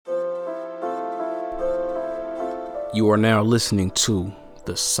You are now listening to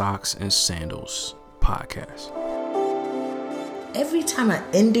the Socks and Sandals podcast. Every time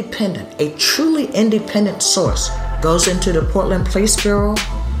a truly independent source goes into the Portland Police Bureau,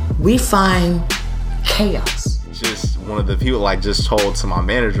 we find chaos. Just one of the people just told to my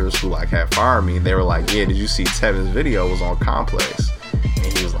managers who had fired me, they were like, yeah, did you see Tevin's video was on Complex?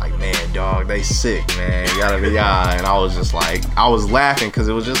 And he was like, man, dog, they sick, man, yada yada. And I was just I was laughing because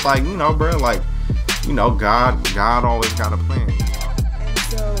it was just bro, God always got a plan.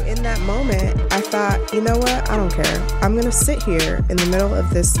 So in that moment, I thought, you know what? I don't care. I'm going to sit here in the middle of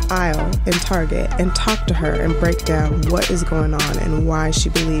this aisle in Target and talk to her and break down what is going on and why she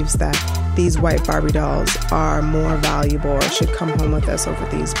believes that these white Barbie dolls are more valuable or should come home with us over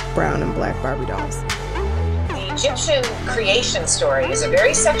these brown and black Barbie dolls. The Egyptian creation story is a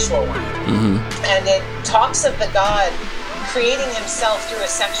very sexual one. Mm-hmm. And it talks of the god creating himself through a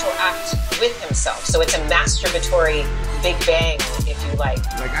sexual act with himself. So it's a masturbatory Big Bang, if you like.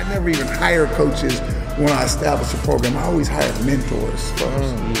 I never even hire coaches when I establish a program. I always hire mentors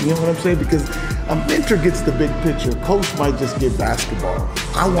first. You know what I'm saying? Because a mentor gets the big picture. Coach might just get basketball.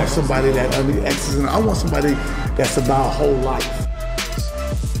 I want somebody that I want somebody that's about whole life.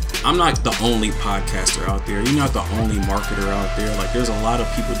 I'm not the only podcaster out there. You're not the only marketer out there. There's a lot of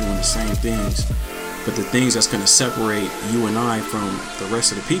people doing the same things. But the things that's going to separate you and I from the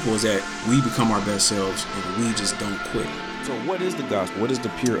rest of the people is that we become our best selves and we just don't quit. So what is the gospel? What is the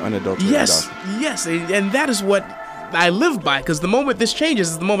pure, unadulterated gospel? Yes, and that is what I live by, because the moment this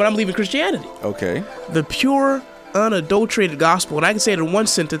changes is the moment I'm leaving Christianity. Okay. The pure, unadulterated gospel, and I can say it in one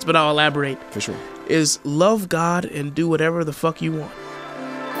sentence, but I'll elaborate. For sure. Is love God and do whatever the fuck you want.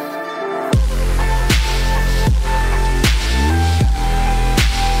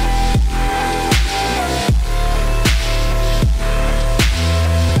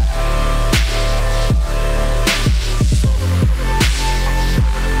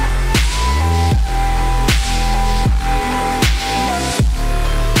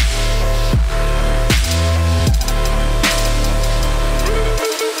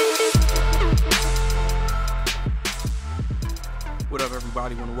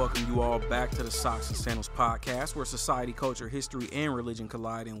 I want to welcome you all back to the Socks and Sandals podcast, where society, culture, history, and religion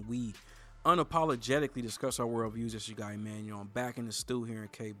collide, and we unapologetically discuss our worldviews. It's your guy Emmanuel. I'm back in the stew here in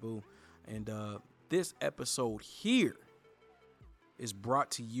K-Boo, and this episode here is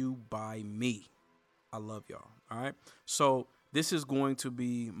brought to you by me. I love y'all. All right, so this is going to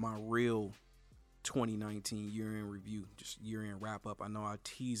be my real 2019 year-end review, just year-end wrap-up. I know I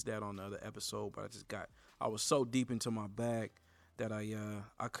teased that on the other episode, but I was so deep into my bag that I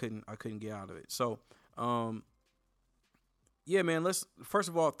couldn't get out of it. So, yeah, man, first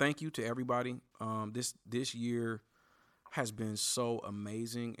of all, thank you to everybody. This year has been so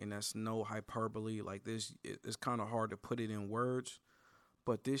amazing, and that's no hyperbole. It's kind of hard to put it in words,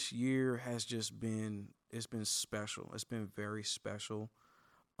 but this year has just been, it's been special. It's been very special.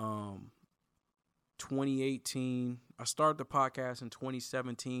 2018, I started the podcast in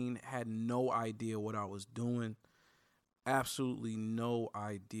 2017, had no idea what I was doing. Absolutely no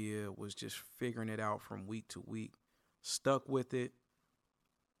idea, was just figuring it out from week to week. Stuck with it,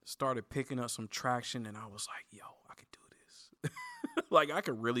 started picking up some traction, and I was like, yo, I could do this. I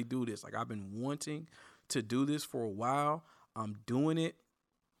could really do this. I've been wanting to do this for a while. I'm doing it.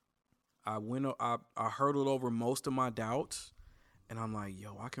 I hurdled over most of my doubts, and I'm like,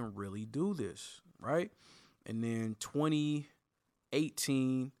 yo, I can really do this, right? And then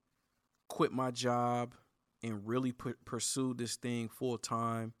 2018, quit my job and really pursued this thing full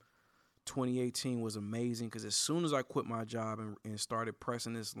time. 2018 was amazing because as soon as I quit my job and started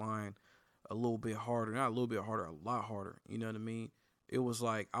pressing this line a little bit harder, not a little bit harder, a lot harder, you know what I mean? It was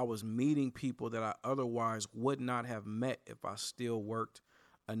like I was meeting people that I otherwise would not have met if I still worked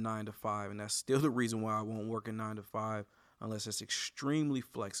a 9-to-5. And that's still the reason why I won't work a 9-to-5 unless it's extremely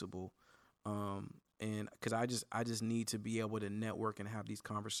flexible. And because I just need to be able to network and have these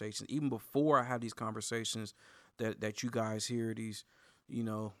conversations. Even before I have these conversations that you guys hear, these,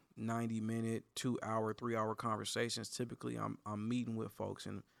 90-minute, 2-hour, 3-hour conversations, typically I'm meeting with folks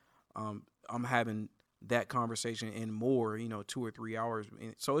and I'm having that conversation and more, 2 or 3 hours.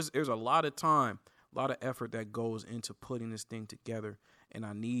 And so there's a lot of time, a lot of effort that goes into putting this thing together, and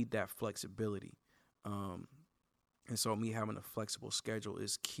I need that flexibility. And so me having a flexible schedule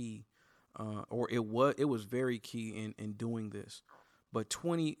is key. It was very key in doing this. But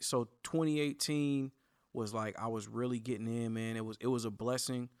 2018 was I was really getting in, man. It was a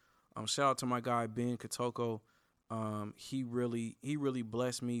blessing. Shout out to my guy Ben Kotoko. He really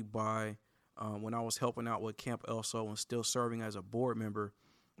blessed me by when I was helping out with Camp Elso and still serving as a board member.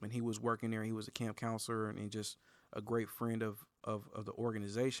 and he was working there. He was a camp counselor and just a great friend of the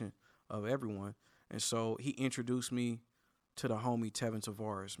organization, of everyone. And so he introduced me to the homie Tevin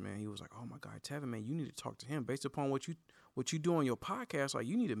Tavares, man. He was like, "Oh my God, Tevin, man, you need to talk to him based upon what you do on your podcast. Like,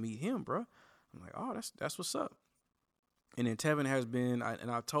 you need to meet him, bro." I'm like, "Oh, that's what's up." And then Tevin has been,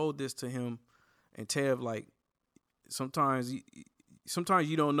 and I told this to him, and Tev, like, sometimes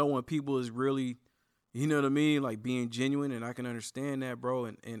you don't know when people is really, you know what I mean, like being genuine, and I can understand that, bro.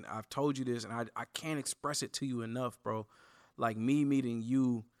 And I've told you this, and I can't express it to you enough, bro. Like, me meeting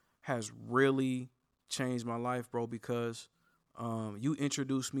you has really changed my life, bro, because you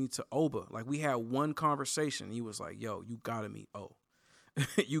introduced me to Oba. Like, we had one conversation. He was like, "Yo, you gotta meet O."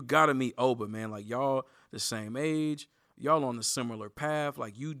 You gotta meet Oba, man. Like, y'all the same age. Y'all on a similar path.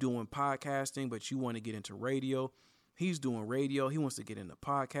 Like, you doing podcasting, but you want to get into radio. He's doing radio. He wants to get into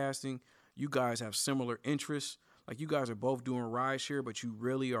podcasting. You guys have similar interests. Like, you guys are both doing rideshare, but you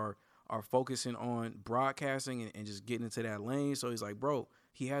really are focusing on broadcasting and just getting into that lane. So he's like, "Bro,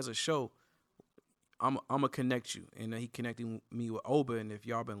 he has a show. I'm going to connect you." And he connected me with Oba. And if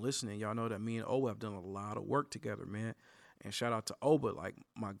y'all been listening, y'all know that me and Oba have done a lot of work together, man. And shout out to Oba, like,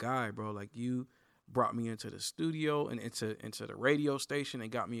 my guy, bro. Like, you brought me into the studio and into the radio station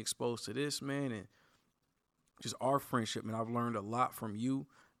and got me exposed to this, man. And just our friendship, man. I've learned a lot from you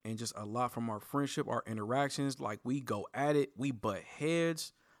and just a lot from our friendship, our interactions. Like, we go at it, we butt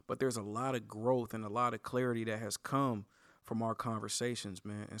heads, but there's a lot of growth and a lot of clarity that has come from our conversations,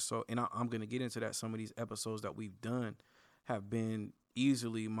 man. And so, and I'm going to get into that. Some of these episodes that we've done have been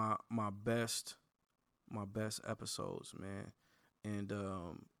easily my best episodes, man.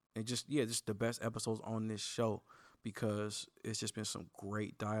 And just the best episodes on this show, because it's just been some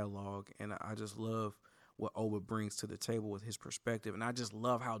great dialogue, and I just love what Oba brings to the table with his perspective, and I just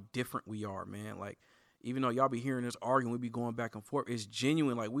love how different we are, man. Like, even though y'all be hearing us arguing, we be going back and forth, it's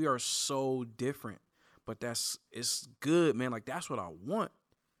genuine. Like, we are so different, but it's good, man. Like, that's what I want,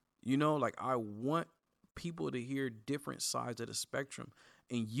 you know. Like, I want people to hear different sides of the spectrum.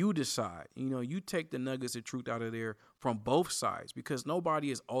 And you decide, you know, you take the nuggets of truth out of there from both sides, because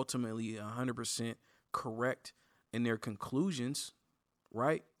nobody is ultimately 100% correct in their conclusions,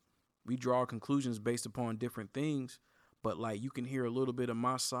 right? We draw conclusions based upon different things, but like, you can hear a little bit of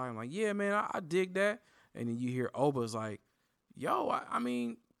my side. I'm like, "Yeah, man, I dig that." And then you hear Oba's like, "Yo, I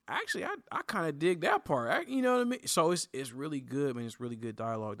mean, actually, I kind of dig that part." You know what I mean? So it's really good, man. It's really good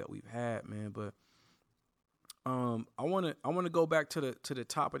dialogue that we've had, man. But I want to go back to the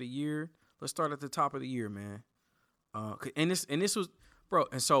top of the year. Let's start at the top of the year, man. And this was, bro.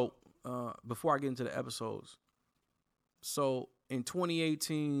 And so before I get into the episodes, so in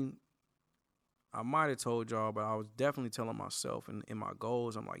 2018, I might have told y'all, but I was definitely telling myself in my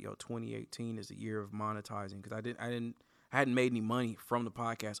goals, I'm like, "Yo, 2018 is the year of monetizing," because I hadn't made any money from the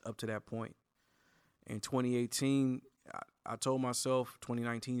podcast up to that point. In 2018, I told myself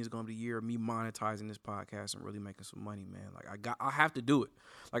 2019 is going to be the year of me monetizing this podcast and really making some money, man. Like, I have to do it.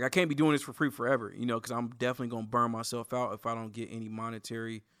 Like, I can't be doing this for free forever, you know, because I'm definitely going to burn myself out if I don't get any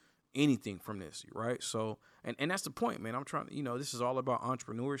monetary anything from this, right? So, and that's the point, man. I'm trying to, you know, this is all about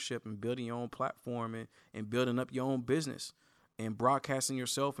entrepreneurship and building your own platform and building up your own business and broadcasting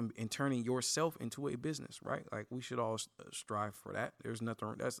yourself and turning yourself into a business, right? Like, we should all strive for that. There's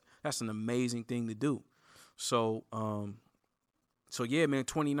nothing, that's an amazing thing to do. So, yeah, man,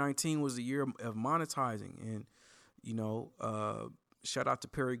 2019 was the year of monetizing, and, you know, shout out to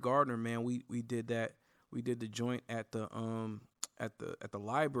Perry Gardner, man. We did that. We did the joint at the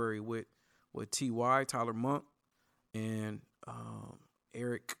library with T.Y., Tyler Monk, and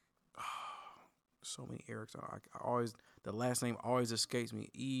Eric. So many Erics. I always, the last name always escapes me.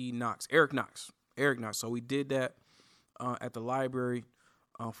 Eric Knox. So we did that at the library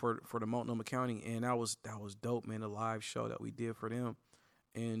for the Multnomah County, and that was dope, man. The live show that we did for them,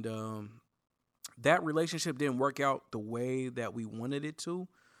 and that relationship didn't work out the way that we wanted it to,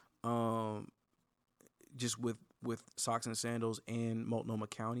 just with Socks and Sandals and Multnomah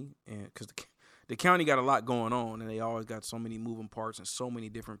County, and because the county got a lot going on, and they always got so many moving parts and so many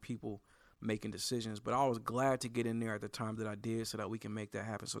different people making decisions. But I was glad to get in there at the time that I did, so that we can make that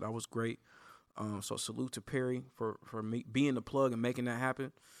happen. So that was great. So salute to Perry for me being the plug and making that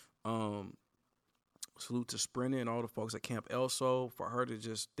happen. Salute to Sprinter and all the folks at Camp Elso for her to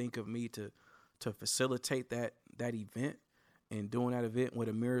just think of me to facilitate that event, and doing that event with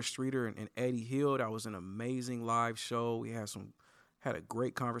Amira Streeter and Eddie Hill. That was an amazing live show. We had a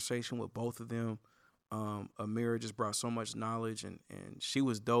great conversation with both of them. Amira just brought so much knowledge, and she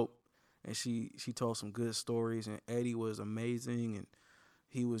was dope, and she told some good stories, and Eddie was amazing, and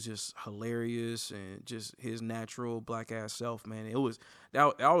He was just hilarious and just his natural black ass self, man. It was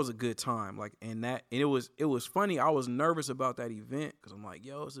that was a good time. Like, and it was funny. I was nervous about that event because I'm like,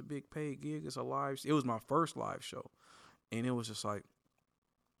 yo, it's a big paid gig. It's a live. It was my first live show, and it was just like,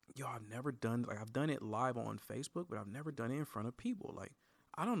 yo, I've done it live on Facebook, but I've never done it in front of people. Like,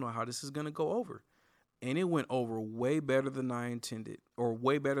 I don't know how this is gonna go over, and it went over way better than I intended, or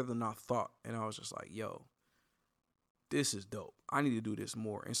way better than I thought. And I was just like, yo, this is dope. I need to do this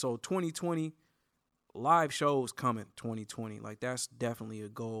more. And so 2020, live shows coming 2020. Like, that's definitely a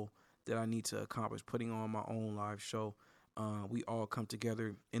goal that I need to accomplish, putting on my own live show. We all come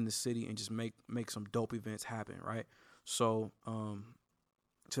together in the city and just make some dope events happen, right? So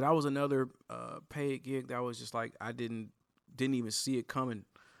so that was another paid gig that was just like, I didn't even see it coming,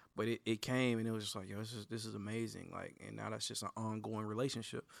 but it came, and it was just like, yo, this is amazing. Like, and now that's just an ongoing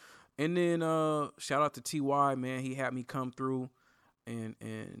relationship. And then shout out to TY, man. He had me come through and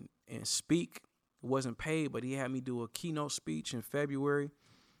speak. It wasn't paid, but he had me do a keynote speech in February.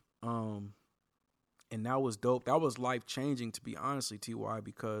 And that was dope. That was life-changing, to be honestly, TY,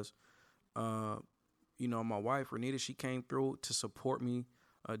 because you know, my wife, Renita, she came through to support me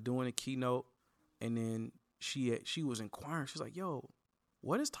doing a keynote. And then she was inquiring. She's like, yo,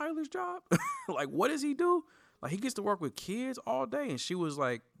 what is Tyler's job? Like, what does he do? Like, he gets to work with kids all day. And she was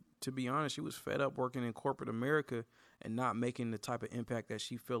like, to be honest, she was fed up working in corporate America and not making the type of impact that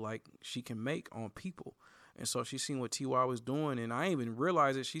she feel like she can make on people. And so she seen what TY was doing, and I didn't even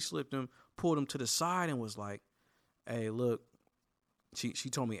realize it. She slipped him, pulled him to the side, and was like, hey, look, she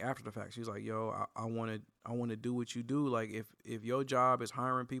told me after the fact. She was like, yo, I want to do what you do. Like, if your job is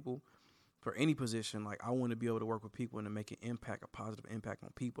hiring people for any position, like, I want to be able to work with people and to make an impact, a positive impact on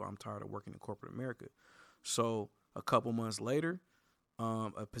people. I'm tired of working in corporate America. So a couple months later,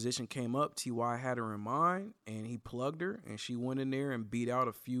 a position came up. TY had her in mind, and he plugged her, and she went in there and beat out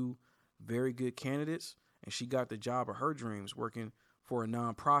a few very good candidates, and she got the job of her dreams, working for a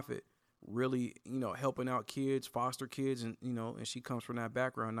nonprofit, really, you know, helping out kids, foster kids, and, you know, and she comes from that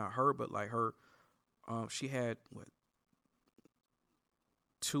background. Not her, but like her, she had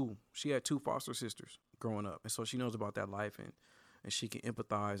two foster sisters growing up, and so she knows about that life, and she can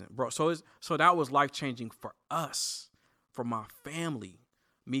empathize, and bro. So that was life changing for us. For my family,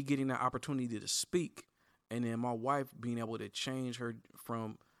 me getting that opportunity to speak, and then my wife being able to change her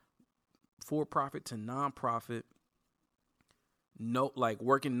from for-profit to non-profit, like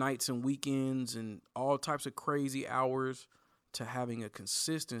working nights and weekends and all types of crazy hours, to having a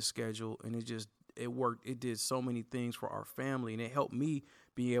consistent schedule. And it worked. It did so many things for our family, and it helped me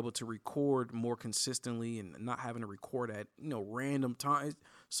be able to record more consistently and not having to record at, you know, random times.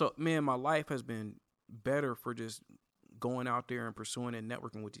 So, man, my life has been better for just going out there and pursuing and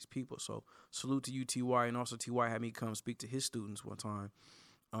networking with these people. So salute to you, TY. And also TY had me come speak to his students one time.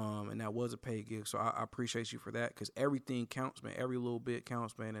 And that was a paid gig. So I appreciate you for that, because everything counts, man. Every little bit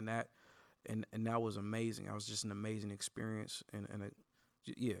counts, man. And that was amazing. That was just an amazing experience.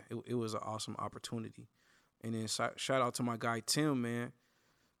 It was an awesome opportunity. And then shout out to my guy, Tim, man.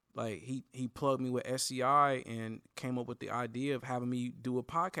 Like, he plugged me with SCI and came up with the idea of having me do a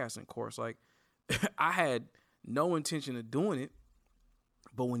podcasting course. Like, I had no intention of doing it,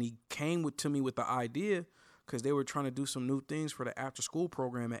 but when he came to me with the idea, because they were trying to do some new things for the after school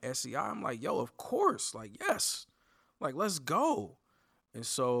program at SCI, I'm like, yo, of course, like, yes, like, let's go. And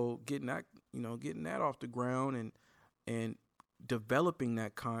so getting that off the ground and developing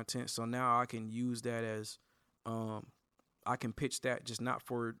that content, so now I can use that as I can pitch that just not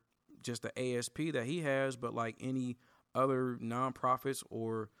for just the ASP that he has, but like any other nonprofits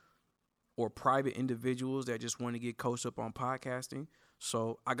or private individuals that just want to get coached up on podcasting.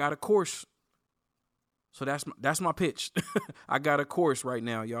 So I got a course. So that's my pitch. I got a course right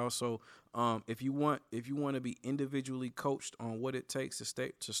now, y'all. So if you want to be individually coached on what it takes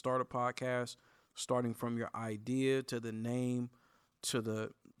to start a podcast, starting from your idea to the name to the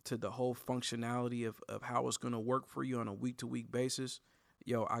whole functionality of how it's going to work for you on a week-to-week basis,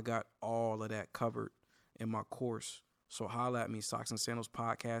 yo, I got all of that covered in my course. So holla at me, Socks and Sandals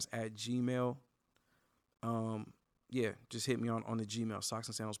Podcast at Gmail. Just hit me on the Gmail, Socks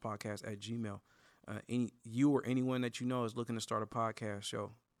and Sandals Podcast at Gmail. You or anyone that you know is looking to start a podcast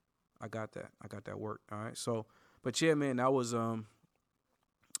show, I got that work. All right. So, but yeah, man, that was a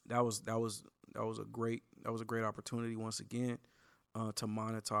great opportunity once again to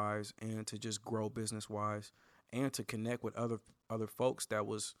monetize and to just grow business wise, and to connect with other folks that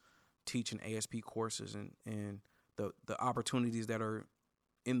was teaching ASP courses and the opportunities that are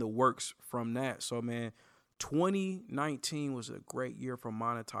in the works from that. So, man, 2019 was a great year for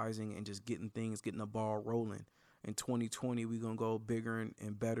monetizing and just getting the ball rolling. in 2020 we're gonna go bigger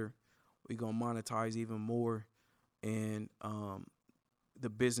and better. We're gonna monetize even more, and the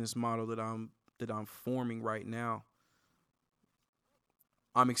business model that I'm forming right now,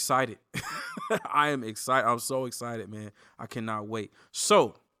 I'm excited. I am excited. I'm so excited, man. I cannot wait.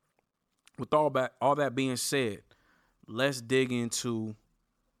 So, with all that being said, let's dig into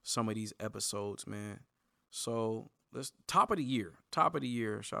some of these episodes, man. So, let's top of the year.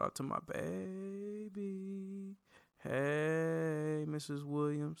 Shout out to my baby. Hey, Mrs.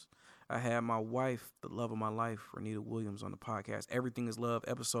 Williams. I had my wife, the love of my life, Renita Williams, on the podcast. Everything is Love,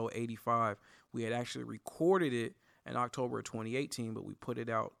 episode 85. We had actually recorded it in October of 2018, but we put it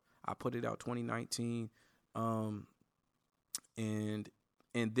out. I put it out 2019, and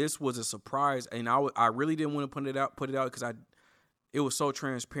this was a surprise. And I really didn't want to put it out because it was so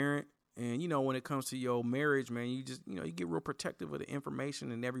transparent. And when it comes to your marriage, man, you just you get real protective of the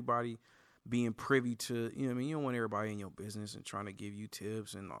information and everybody being privy to. You don't want everybody in your business and trying to give you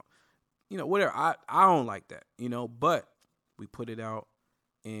tips and whatever. I don't like that. But we put it out,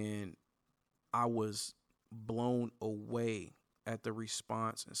 and I was blown away at the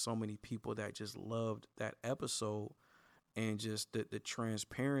response and so many people that just loved that episode, and just the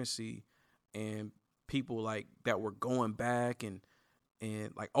transparency, and people like that were going back and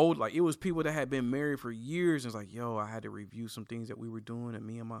like old, like it was people that had been married for years, and it's like, yo, I had to review some things that we were doing, and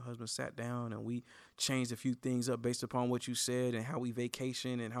me and my husband sat down and we changed a few things up based upon what you said and how we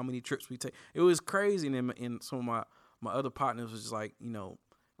vacation and how many trips we take. It was crazy. And some of my other partners was just like,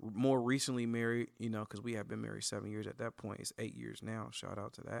 more recently married, because we have been married 7 years at that point. It's 8 years now. Shout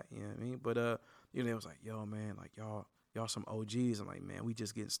out to that. You know what I mean? But it was like, yo, man, like y'all some OGs. I'm like, man, we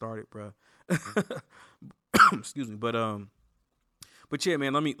just getting started, bro. Excuse me. But yeah,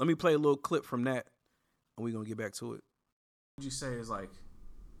 man, let me play a little clip from that, and we're gonna get back to it. What would you say is, like,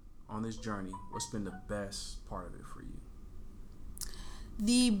 on this journey, what's been the best part of it for you?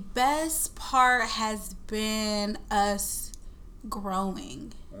 The best part has been us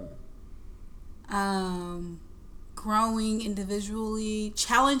growing. Growing individually,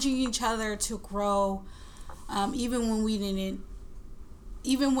 challenging each other to grow, even when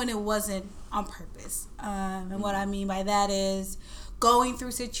it wasn't on purpose. And what I mean by that is going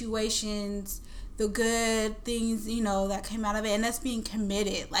through situations, the good things, that came out of it, and us being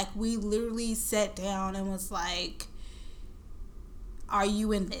committed. Like, we literally sat down and was like, are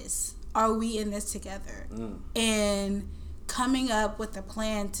you in this? Are we in this together? And coming up with a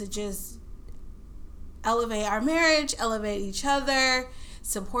plan to just elevate our marriage, elevate each other,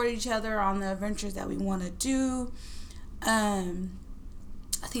 support each other on the adventures that we want to do. I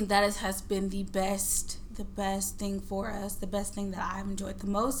think that has been the best thing for us. The best thing that I've enjoyed the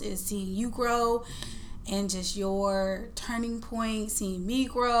most is seeing you grow, and just your turning point, seeing me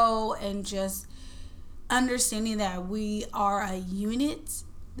grow, and just understanding that we are a unit.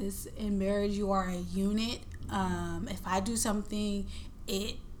 In marriage, you are a unit. If I do something,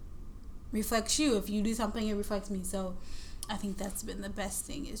 it reflects you. If you do something, it reflects me. So I think that's been the best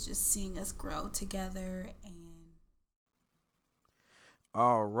thing, is just seeing us grow together. And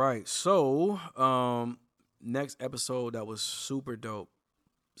all right, so next episode that was super dope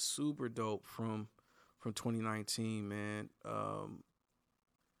from 2019, man.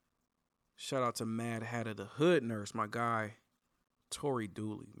 Shout out to Mad Hatter, the hood nurse, my guy Tory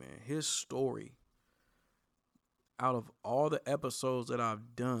Dooley, man. His story, out of all the episodes that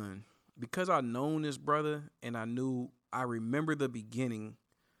I've done, because I've known this brother and I remember the beginning,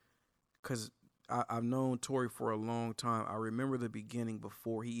 because I've known Tory for a long time. I remember the beginning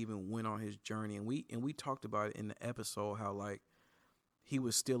before he even went on his journey, and we talked about it in the episode, how like he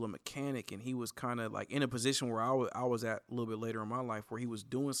was still a mechanic, and he was kind of like in a position where I was at a little bit later in my life, where he was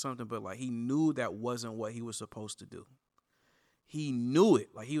doing something, but like he knew that wasn't what he was supposed to do. He knew it.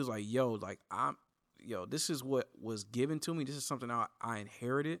 Like, he was like, yo, this is what was given to me. This is something I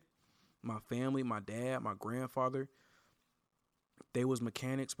inherited. My family, my dad, my grandfather, they was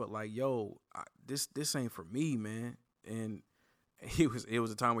mechanics, but like, yo, this ain't for me, man. And it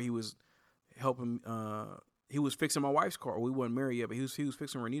was a time where he was helping. He was fixing my wife's car. We weren't married yet, but he was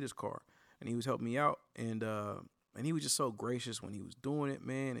fixing Renita's car, and he was helping me out. And he was just so gracious when he was doing it,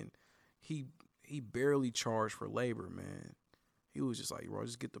 man. And he barely charged for labor, man. He was just like, bro,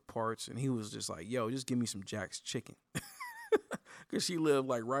 just get the parts. And he was just like, yo, just give me some Jack's chicken. Because she lived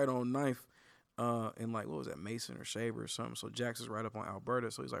like right on 9th in like, what was that, Mason or Shaver or something. So Jack's is right up on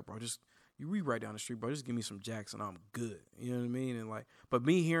Alberta. So he's like, bro, you read right down the street, bro. Just give me some Jack's and I'm good. You know what I mean? And like, but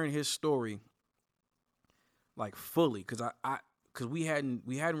me hearing his story, like fully, because because we hadn't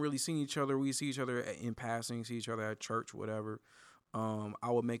really seen each other. We see each other in passing, see each other at church, whatever.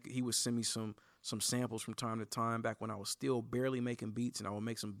 He would send me some some samples from time to time back when I was still barely making beats, and I would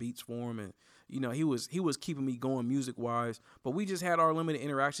make some beats for him. And, you know, he was keeping me going music wise, but we just had our limited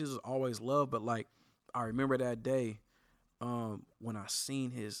interactions. It was always love. But like, I remember that day when I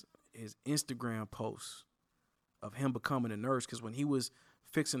seen his Instagram post of him becoming a nurse. Cause when he was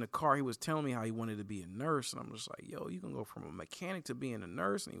fixing the car, he was telling me how he wanted to be a nurse. And I'm just like, yo, you can go from a mechanic to being a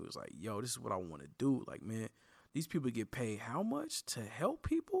nurse. And he was like, yo, this is what I want to do. Like, man, these people get paid how much to help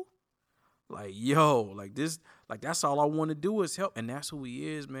people? Like, yo, like this, like that's all I want to do is help. And that's who he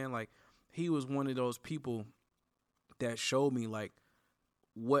is, man. Like, he was one of those people that showed me like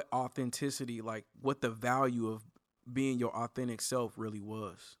what authenticity, like what the value of being your authentic self really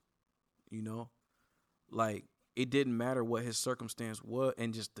was, you know? Like, it didn't matter what his circumstance was,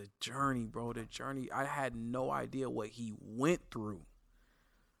 and just the journey, bro, the journey. I had no idea what he went through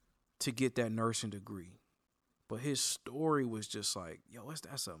to get that nursing degree. But his story was just like, yo,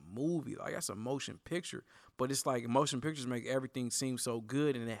 that's a movie. Like, that's a motion picture. But it's like motion pictures make everything seem so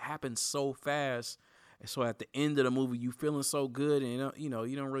good, and it happens so fast. And so at the end of the movie, you feeling so good, and you know,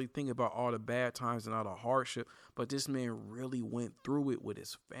 you don't really think about all the bad times and all the hardship. But this man really went through it with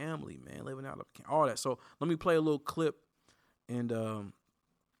his family, man, living out all that. So let me play a little clip, and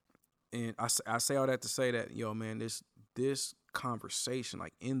I say all that to say that, yo, man, this conversation,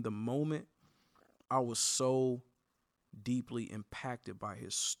 like in the moment, I was so deeply impacted by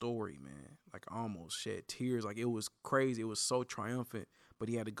his story, man. Like, I almost shed tears. Like, it was crazy. It was so triumphant, but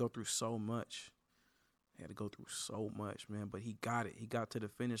he had to go through so much. Man. But he got it. He got to the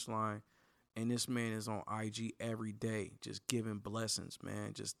finish line, and this man is on IG every day, just giving blessings,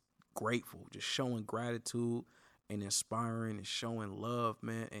 man. Just grateful, just showing gratitude and inspiring and showing love,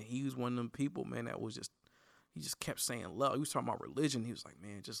 man. And he was one of them people, man, that was just, he just kept saying love. He was talking about religion. He was like,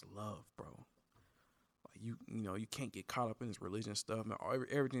 man, just love, bro. You know, you can't get caught up in this religion stuff, man.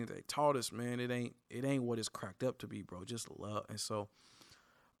 Everything that they taught us, man, it ain't what it's cracked up to be, bro. Just love. And so,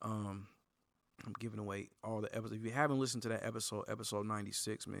 I'm giving away all the episodes. If you haven't listened to that episode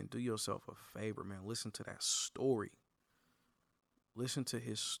 96, man, do yourself a favor, man. Listen to that story. Listen to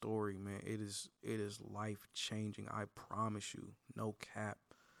his story, man. It is life changing. I promise you, no cap.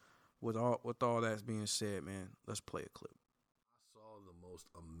 With all that's being said, man, let's play a clip. I saw the most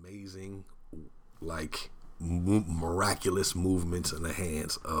amazing, like, miraculous movements in the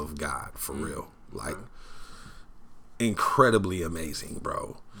hands of God, for real. Like, incredibly amazing,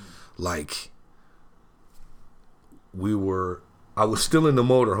 bro. Like, I was still in the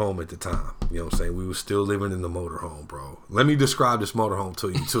motorhome at the time. You know what I'm saying? We were still living in the motorhome, bro. Let me describe this motorhome to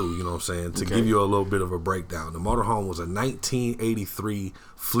you, too. You know what I'm saying? To give you a little bit of a breakdown. The motorhome was a 1983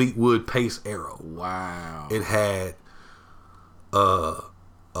 Fleetwood Pace Arrow. Wow. It had a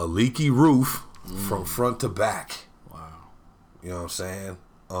leaky roof from front to back. Wow. You know what I'm saying?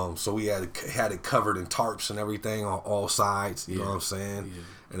 So we had it covered in tarps and everything on all sides. You know what I'm saying? Yeah.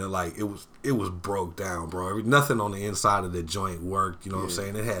 And then, it was broke down, bro. Nothing on the inside of the joint worked. You know what I'm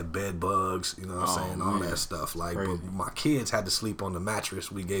saying? It had bed bugs. You know what I'm saying? All that stuff. Like, crazy. But my kids had to sleep on the mattress.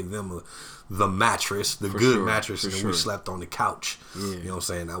 We gave them the mattress, the good mattress, and then we slept on the couch. Yeah. You know what I'm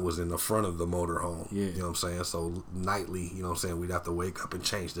saying? That was in the front of the motorhome. Yeah. You know what I'm saying? So nightly, you know what I'm saying, we'd have to wake up and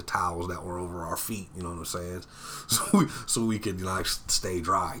change the towels that were over our feet. You know what I'm saying? So we could, like, stay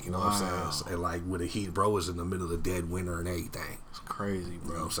dry. You know what I'm saying? And, like, with the heat, bro, it was in the middle of dead winter and everything. It's crazy,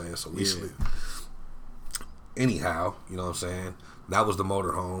 bro. You know what I'm saying? So we sleep. Anyhow, you know what I'm saying? That was the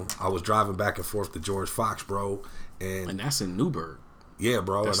motorhome. I was driving back and forth to George Fox, bro. And that's in Newburgh. Yeah,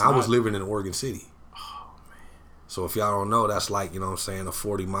 bro. I was living in Oregon City. Oh, man. So if y'all don't know, that's like, you know what I'm saying, a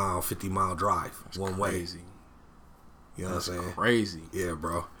 40-mile, 50-mile drive. That's one crazy. Way. You know what I'm saying? Crazy. Yeah,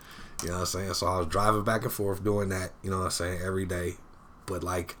 bro. You know what I'm saying? So I was driving back and forth doing that, you know what I'm saying, every day. But,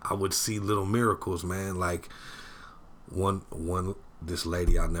 like, I would see little miracles, man. Like, this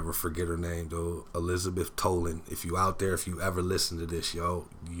lady, I'll never forget her name, though, Elizabeth Tolan. If you out there, if you ever listen to this, yo,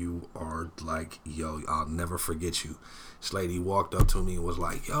 you are like, yo, I'll never forget you. This lady walked up to me and was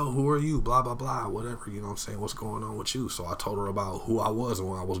like, yo, who are you? Blah, blah, blah, whatever, you know what I'm saying? What's going on with you? So I told her about who I was and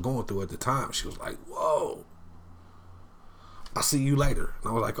what I was going through at the time. She was like, whoa, I'll see you later.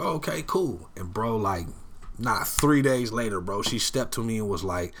 And I was like, oh, okay, cool. And bro, like, not 3 days later, bro, she stepped to me and was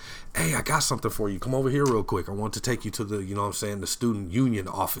like, hey, I got something for you. Come over here real quick. I want to take you to the, you know what I'm saying, the student union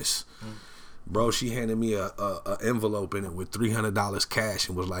office. Bro, she handed me a envelope in it with $300 cash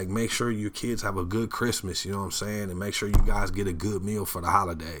and was like, make sure your kids have a good Christmas, you know what I'm saying, and make sure you guys get a good meal for the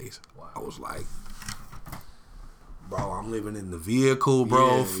holidays. Wow. I was like, bro, I'm living in the vehicle,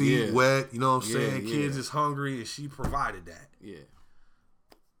 bro, feet wet, you know what I'm saying, kids is hungry, and she provided that. Yeah.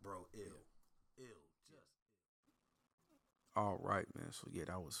 Bro, ill. All right, man. So, yeah,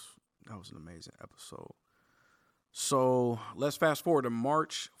 that was That was an amazing episode. So let's fast forward to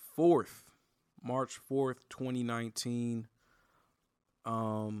March 4th. March 4th, 2019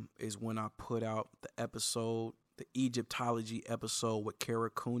 is when I put out the episode, the Egyptology episode with Kara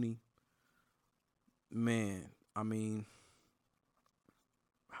Cooney. Man, I mean,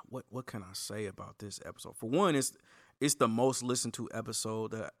 what can I say about this episode? For one, it's the most listened to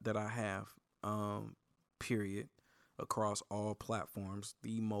episode that I have, period, across all platforms.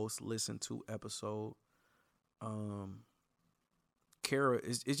 The most listened to episode. Kara,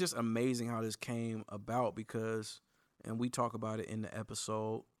 it's just amazing how this came about because, and we talk about it in the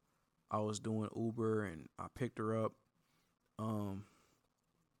episode, I was doing Uber and I picked her up.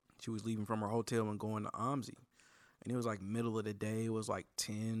 She was leaving from her hotel and going to OMSI. And it was like middle of the day. It was like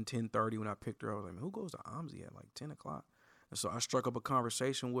 10:30 when I picked her. I was like, man, who goes to OMSI at like 10 o'clock? And so I struck up a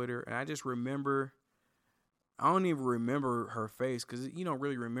conversation with her. And I just remember, I don't even remember her face because you don't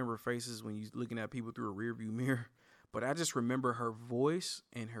really remember faces when you're looking at people through a rearview mirror. But I just remember her voice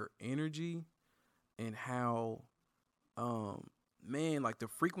and her energy and how, man, like the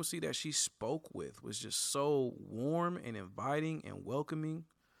frequency that she spoke with was just so warm and inviting and welcoming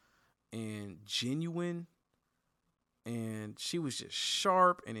and genuine. And she was just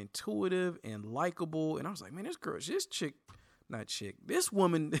sharp and intuitive and likable. And I was like, man, this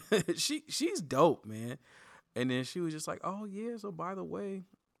woman, she's dope, man. And then she was just like, oh yeah, so by the way,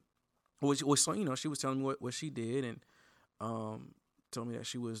 so, you know, she was telling me what she did and told me that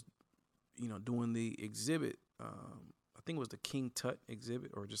she was, you know, doing the exhibit. I think it was the King Tut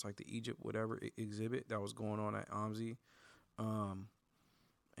exhibit or just like the Egypt whatever exhibit that was going on at OMSI.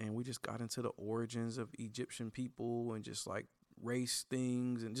 And we just got into the origins of Egyptian people and just like race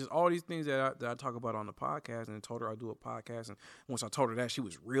things and just all these things that I talk about on the podcast. And I told her I do a podcast. And once I told her that, she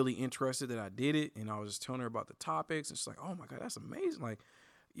was really interested that I did it. And I was just telling her about the topics. And she's like, oh my God, that's amazing. Like,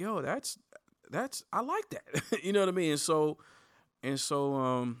 yo, that's I like that. You know what I mean?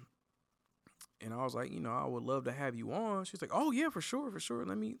 And I was like, you know, I would love to have you on. She's like, oh yeah, for sure.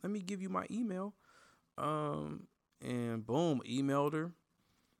 Let me give you my email. And boom, emailed her.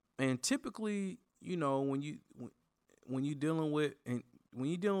 And typically, you know, when you're dealing with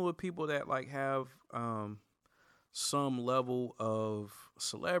people that like have some level of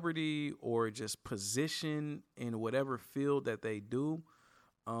celebrity or just position in whatever field that they do,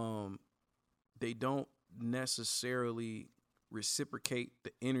 they don't necessarily reciprocate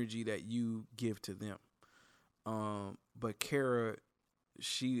the energy that you give to them. But Kara,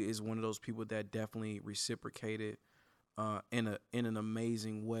 she is one of those people that definitely reciprocated in an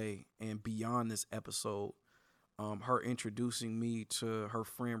amazing way. And beyond this episode, her introducing me to her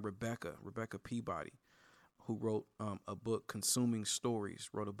friend Rebecca Peabody, who wrote a book, Consuming Stories,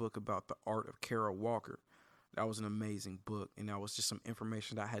 wrote a book about the art of Kara Walker. That was an amazing book, and that was just some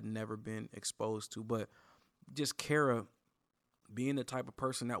information that I had never been exposed to. But just Kara being the type of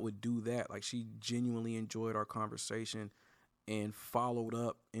person that would do that, like she genuinely enjoyed our conversation and followed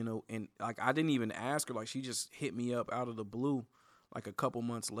up, you know, and like I didn't even ask her, like she just hit me up out of the blue, like a couple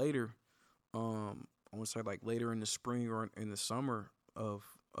months later. I want to say like later in the spring or in the summer of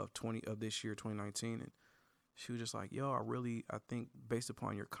this year, 2019, and she was just like, yo, I think based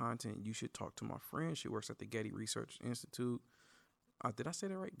upon your content, you should talk to my friend. She works at the Getty Research Institute. Did I say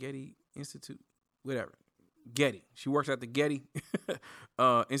that right? Getty Institute, whatever. Getty. She works at the Getty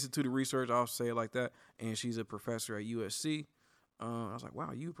Institute of Research. I'll say it like that. And she's a professor at USC. I was like,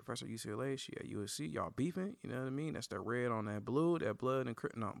 wow, you a professor at UCLA? She at USC. Y'all beefing? You know what I mean? That's that red on that blue, that blood and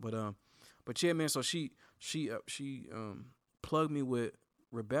no. But yeah, man. So she plugged me with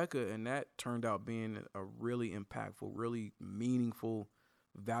Rebecca, and that turned out being a really impactful, really meaningful,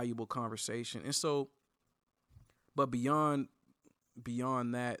 valuable conversation. And so, but beyond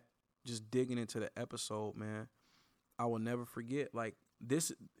that, just digging into the episode, man, I will never forget. Like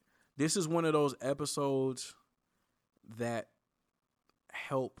this is one of those episodes that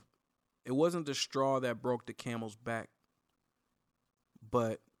help. It wasn't the straw that broke the camel's back,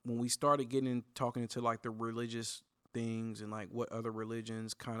 but when we started talking into like the religious things and like what other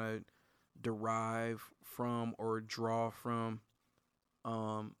religions kind of derive from or draw from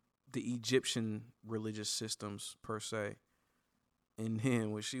the Egyptian religious systems per se. And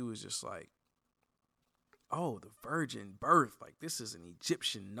then when she was just like, oh, the virgin birth, like this is an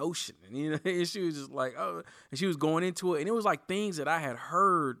Egyptian notion. And, you know, and she was just like, oh, and she was going into it. And it was like things that I had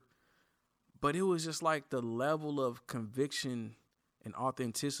heard, but it was just like the level of conviction and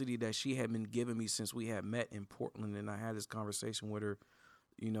authenticity that she had been giving me since we had met in Portland. And I had this conversation with her,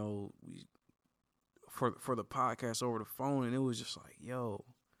 you know, for the podcast over the phone. And it was just like, yo,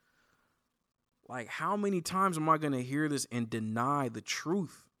 like how many times am I going to hear this and deny the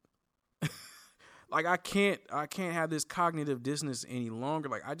truth? like I can't have this cognitive dissonance any longer.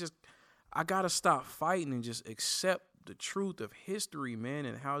 Like I gotta stop fighting and just accept the truth of history, man,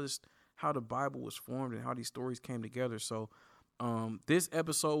 and how the Bible was formed and how these stories came together. So this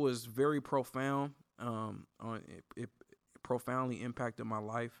episode was very profound. It profoundly impacted my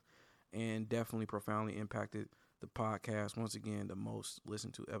life and definitely profoundly impacted the podcast. Once again, the most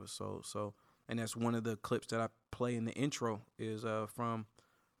listened to episode. So, and that's one of the clips that I play in the intro is from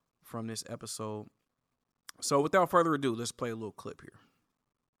this episode. So without further ado, let's play a little clip here.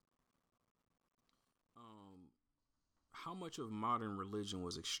 How much of modern religion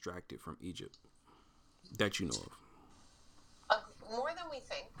was extracted from Egypt that you know of? More than we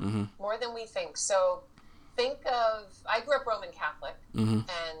think. Mm-hmm. More than we think. So think of, I grew up Roman Catholic, mm-hmm.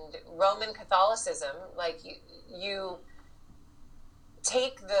 and Roman Catholicism, like you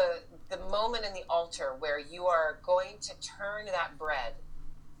take the moment in the altar where you are going to turn that bread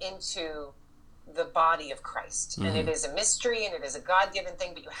into the body of Christ. Mm-hmm. And it is a mystery and it is a God-given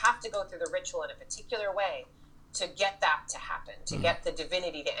thing, but you have to go through the ritual in a particular way to get that to happen, to get the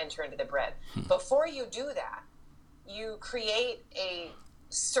divinity to enter into the bread. Before you do that, you create a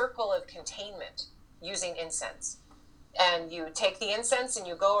circle of containment using incense. And you take the incense and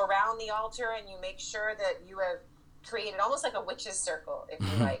you go around the altar and you make sure that you have created almost like a witch's circle, if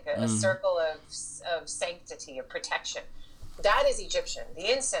you like, a circle of sanctity, of protection. That is Egyptian.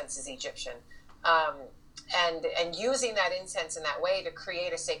 The incense is Egyptian. And using that incense in that way to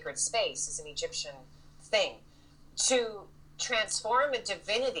create a sacred space is an Egyptian thing. To transform a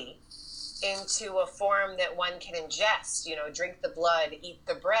divinity into a form that one can ingest, drink the blood, eat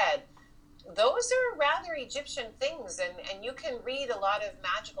the bread, those are rather Egyptian things. And you can read a lot of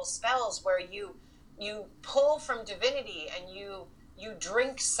magical spells where you pull from divinity and you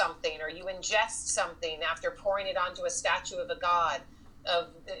drink something or you ingest something after pouring it onto a statue of a god, of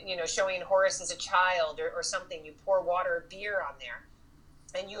showing Horus as a child or something. You pour water or beer on there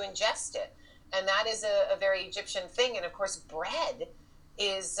and you ingest it. And that is a very Egyptian thing. And of course, bread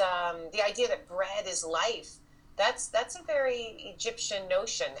is the idea that bread is life. That's a very Egyptian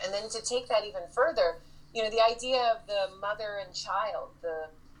notion. And then to take that even further, the idea of the mother and child,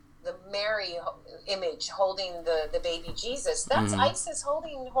 the Mary image holding the baby Jesus, that's Isis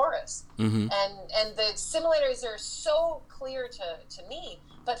holding Horus. Mm-hmm. And the similarities are so clear to me.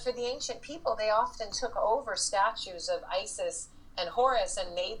 But for the ancient people, they often took over statues of Isis and Horus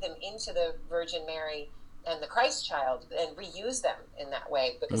and made them into the Virgin Mary and the Christ child and reused them in that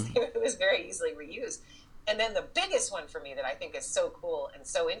way because it was very easily reused. And then the biggest one for me that I think is so cool and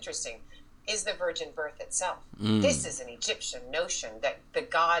so interesting is the virgin birth itself. This is an Egyptian notion that the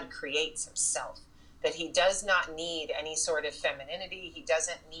God creates himself, that he does not need any sort of femininity. He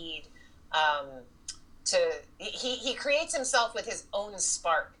doesn't need he creates himself with his own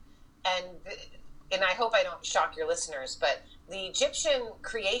spark. And I hope I don't shock your listeners, but the Egyptian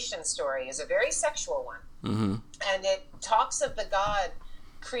creation story is a very sexual one. Mm-hmm. And it talks of the God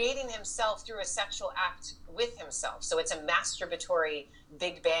creating himself through a sexual act with himself. So it's a masturbatory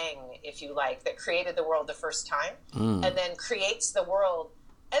Big Bang, if you like, that created the world the first time and then creates the world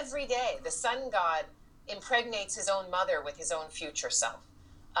every day. The sun god impregnates his own mother with his own future self.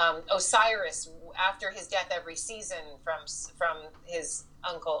 Osiris, after his death every season from his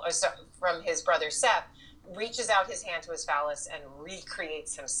uncle, or from his brother Seth, reaches out his hand to his phallus and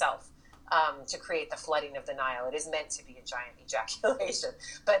recreates himself to create the flooding of the Nile. It is meant to be a giant ejaculation.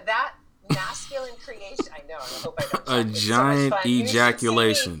 But that masculine creation, I know, I hope I don't. A giant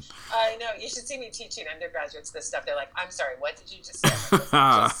ejaculation. I know, you should see me teaching undergraduates this stuff. They're like, I'm sorry, what did you just say?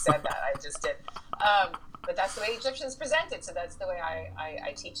 I just said that, I just did. But that's the way Egyptians present it, so that's the way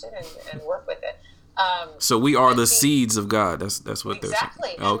I teach it and work with it. So we are the seeds of God. That's what they're saying.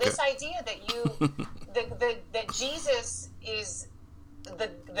 Exactly. And this idea that that Jesus is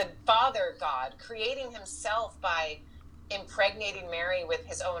the Father God creating himself by impregnating Mary with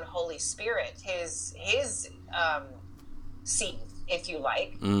his own Holy Spirit, his seed, if you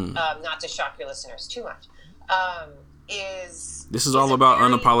like, not to shock your listeners too much, this is all about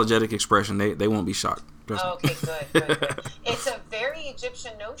unapologetic expression. They won't be shocked. Okay, good. It's a very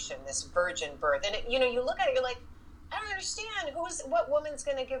Egyptian notion, this virgin birth. And, you look at it, you're like, I don't understand. What woman's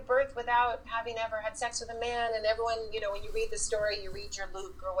going to give birth without having ever had sex with a man? And everyone, when you read the story, you read your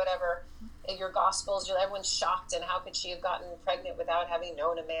Luke or whatever, your Gospels, everyone's shocked. And how could she have gotten pregnant without having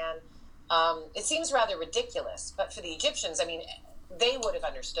known a man? It seems rather ridiculous. But for the Egyptians, they would have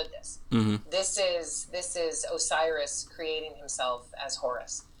understood this. Mm-hmm. This is Osiris creating himself as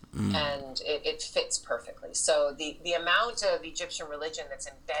Horus. And it fits perfectly. So the amount of Egyptian religion that's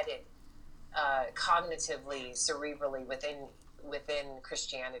embedded cognitively, cerebrally within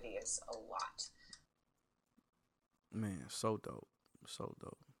Christianity is a lot. Man, so dope. So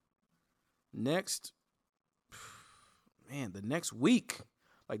dope. Next, man, the next week,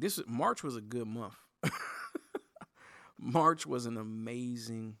 like March was a good month. March was an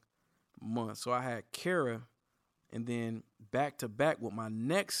amazing month. So I had Kara, and then back to back with my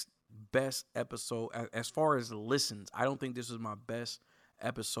next best episode as far as listens. I don't think this was my best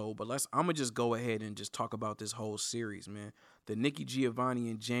episode, but I'm gonna just go ahead and just talk about this whole series, man. The Nikki Giovanni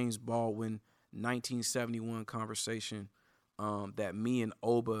and James Baldwin 1971 conversation that me and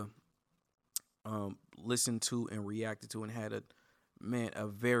Oba listened to and reacted to, and had a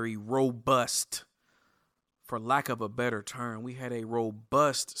very robust, for lack of a better term, we had a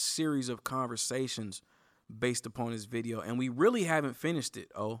robust series of conversations based upon this video, and we really haven't finished it.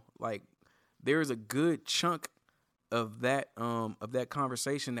 Like there's a good chunk of that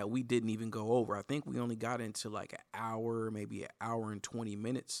conversation that we didn't even go over. I think we only got into like an hour, maybe an hour and 20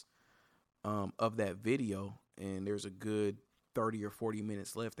 minutes of that video, and there's a good 30 or 40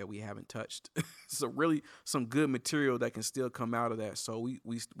 minutes left that we haven't touched. So really some good material that can still come out of that. So we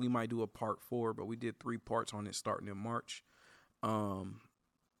might do a part 4, but we did 3 parts on it starting in March. The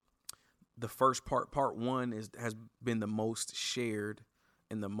first part 1 has been the most shared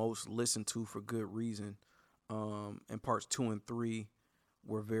and the most listened to for good reason. And parts 2 and 3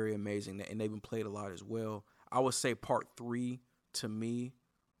 were very amazing, and they've been played a lot as well. I would say part 3 to me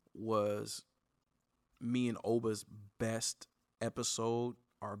was me and Oba's best episode,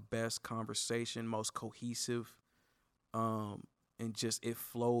 our best conversation, most cohesive, and just it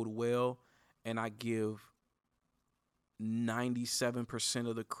flowed well. And I give 97%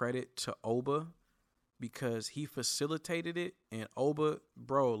 of the credit to Oba because he facilitated it. And Oba,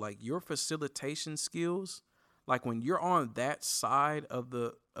 bro, like your facilitation skills, like when you're on that side of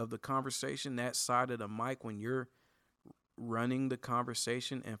the conversation, that side of the mic, when you're running the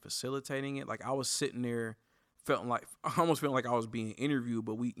conversation and facilitating it, like I was sitting there, I almost felt like I was being interviewed,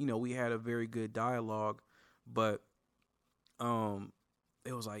 but we had a very good dialogue. But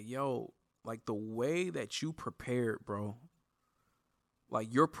it was like, yo, like the way that you prepared, bro,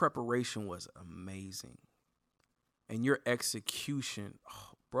 like your preparation was amazing, and your execution,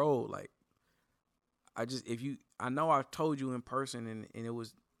 bro, like I know I told you in person, and it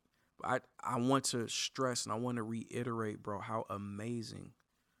was, I want to stress and I want to reiterate, bro, how amazing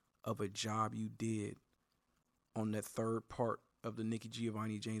of a job you did on that third part of the Nikki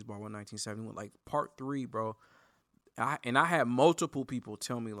Giovanni James Baldwin 1971. Like part 3, bro. I had multiple people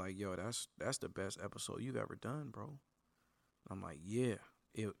tell me like, yo, that's the best episode you've ever done, bro. I'm like, yeah,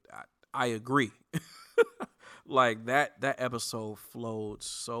 I agree. Like that episode flowed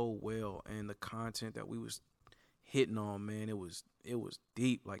so well, and the content that we was hitting on, man, it was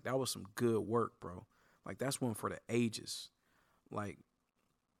deep. Like that was some good work, bro. Like that's one for the ages. Like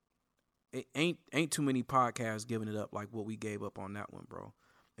it ain't too many podcasts giving it up like what we gave up on that one, bro.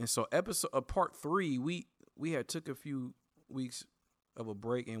 And so part 3, we had took a few weeks of a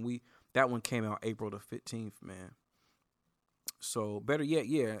break, and that one came out April the 15th, man. So better yet,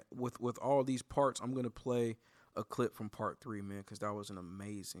 yeah, with all these parts, I'm gonna play a clip from part 3, man, because that was an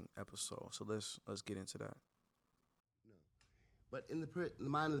amazing episode. So let's get into that. But in the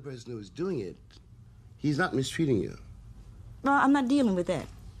mind of the person who is doing it, he's not mistreating you. Well, I'm not dealing with that.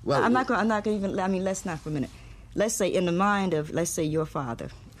 Well, I'm not going to even. I mean, let's not for a minute. Let's say in the mind of, let's say your father,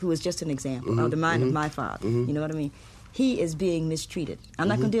 who is just an example, or the mind of my father. You know what I mean? He is being mistreated. I'm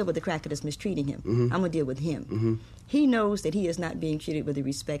not going to deal with the cracker that's mistreating him. I'm going to deal with him. He knows that he is not being treated with the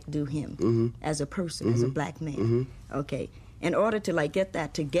respect due him as a person, as a black man. Okay. In order to like get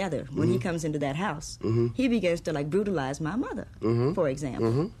that together, when he comes into that house, he begins to like brutalize my mother, for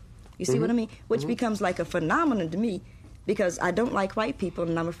example. You see what I mean? Which becomes like a phenomenon to me, because I don't like white people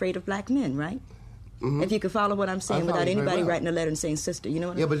and I'm afraid of black men, right? If you could follow what I'm saying without anybody writing a letter and saying sister, you know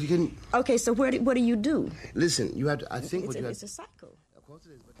what I mean? Yeah, but you can. Okay, so what do you do? Listen, you have to. I think it's a cycle.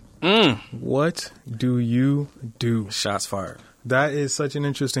 What do you do? Shots fired. That is such an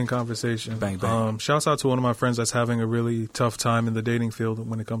interesting conversation. Bang, bang. Shouts out to one of my friends that's having a really tough time in the dating field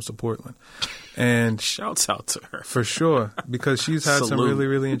when it comes to Portland. And shouts out to her. For sure, because she's had some really,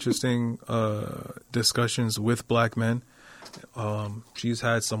 really interesting discussions with black men. She's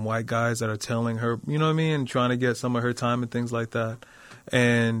had some white guys that are telling her, you know what I mean, trying to get some of her time and things like that.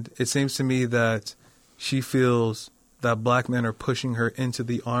 And it seems to me that she feels that black men are pushing her into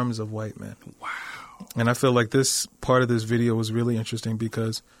the arms of white men. Wow. And I feel like this part of this video was really interesting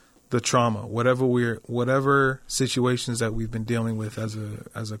because the trauma, whatever situations that we've been dealing with as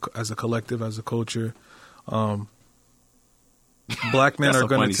a collective, as a culture, black men are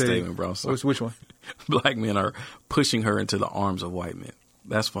going to take. Bro, which one? black men are pushing her into the arms of white men.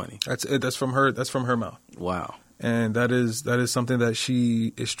 That's funny. That's from her. That's from her mouth. Wow. And that is something that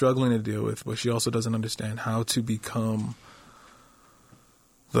she is struggling to deal with, but she also doesn't understand how to become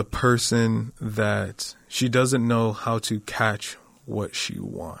the person that she doesn't know how to catch what she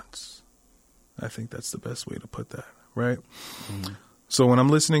wants. I think that's the best way to put that, right? Mm-hmm. So when I'm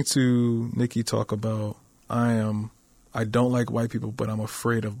listening to Nikki talk about I don't like white people, but I'm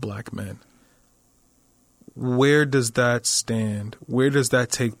afraid of black men. Where does that stand? Where does that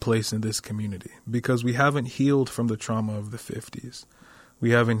take place in this community? Because we haven't healed from the trauma of the 50s.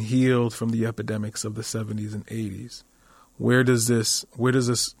 We haven't healed from the epidemics of the 70s and 80s. Where does this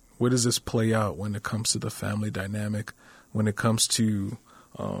play out when it comes to the family dynamic? When it comes to,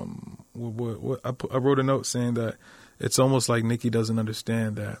 I wrote a note saying that it's almost like Nikki doesn't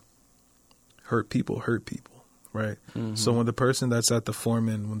understand that hurt people, right? Mm-hmm. So when the person that's at the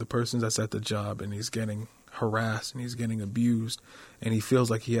foreman, when the person that's at the job and he's getting harassed and he's getting abused and he feels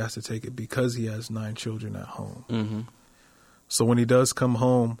like he has to take it because he has 9 children at home. Mm-hmm. So when he does come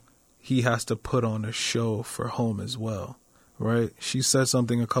home, he has to put on a show for home as well, right? She said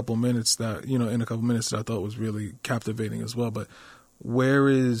something in a couple minutes that I thought was really captivating as well. But where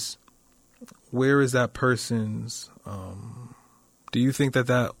is that person's, do you think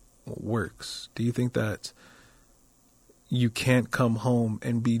that works? Do you think that you can't come home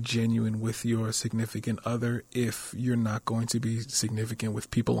and be genuine with your significant other if you're not going to be significant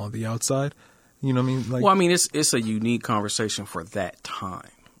with people on the outside? You know what I mean? Well, I mean, it's a unique conversation for that time.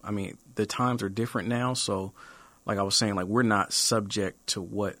 I mean, the times are different now. So, like I was saying, like we're not subject to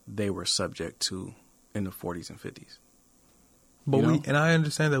what they were subject to in the 40s and 50s. But I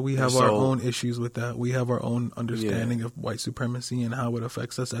understand that we have our own issues with that. We have our own understanding of white supremacy and how it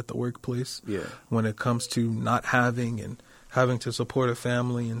affects us at the workplace. Yeah. When it comes to not having to support a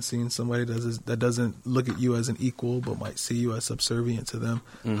family and seeing somebody that doesn't look at you as an equal but might see you as subservient to them.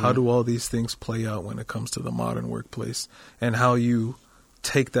 Mm-hmm. How do all these things play out when it comes to the modern workplace and how you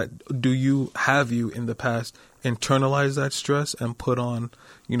take that? Have you in the past internalized that stress and put on,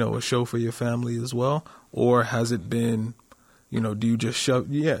 a show for your family as well? Or has it been, do you just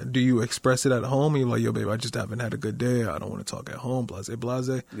do you express it at home? You're like, yo, babe, I just haven't had a good day. I don't want to talk at home, blase.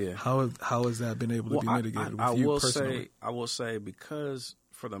 Yeah. How has that been able to be mitigated with you personally? I will say because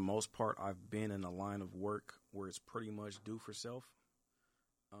for the most part, I've been in a line of work where it's pretty much do for self.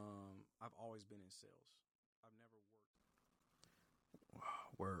 I've always been in sales. I've never worked.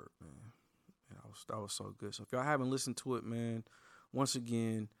 Wow, word, man. That was so good. So if y'all haven't listened to it, man, once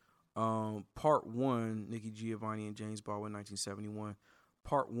again, part 1, Nikki Giovanni and James Baldwin, 1971.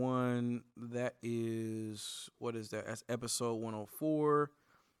 Part 1, that is, what is that? That's episode 104.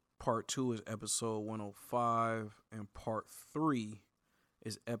 Part 2 is episode 105. And part 3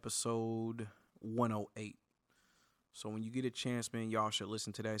 is episode 108. So when you get a chance, man, y'all should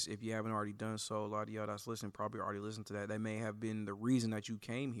listen to that. If you haven't already done so, a lot of y'all that's listening probably already listened to that. That may have been the reason that you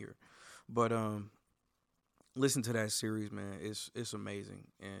came here. But listen to that series, man. It's amazing.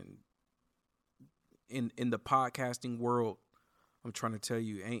 And in the podcasting world, I'm trying to tell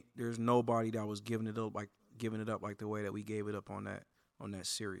you, there's nobody that was giving it up like the way that we gave it up on that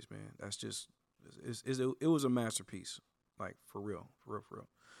series, man. That's just it was a masterpiece, like for real.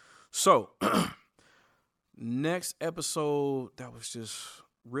 So next episode that was just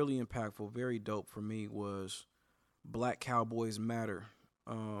really impactful, very dope for me was Black Cowboys Matter,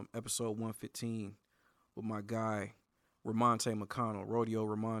 episode 115 with my guy Ramonte McConnell, Rodeo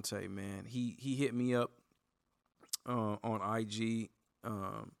Ramonte, man. He hit me up on IG,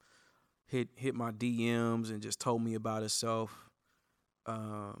 hit my DMs and just told me about himself.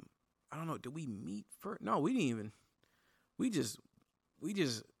 I don't know, did we meet first? No, we didn't even. We just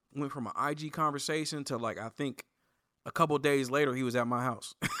went from an IG conversation to like I think a couple days later he was at my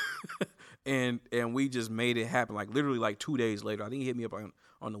house. and we just made it happen. Like literally like 2 days later. I think he hit me up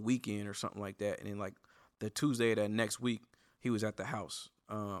on the weekend or something like that. And then like the Tuesday of that next week, he was at the house,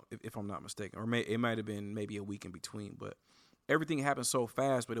 if I'm not mistaken. Or it might have been maybe a week in between. But everything happened so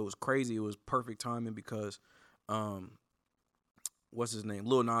fast, but it was crazy. It was perfect timing because, what's his name?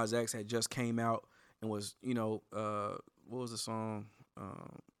 Lil Nas X had just came out and was, what was the song?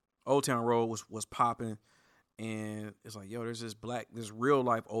 Old Town Road was popping. And it's like, yo, there's this real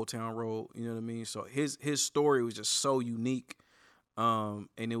life Old Town Road. You know what I mean? So his story was just so unique. And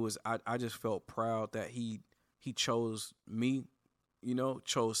it was, I just felt proud that he chose me,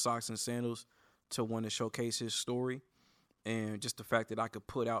 chose Socks and Sandals to want to showcase his story. And just the fact that I could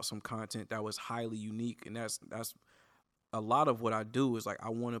put out some content that was highly unique. And that's a lot of what I do is like, I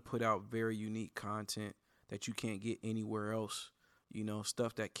want to put out very unique content that you can't get anywhere else,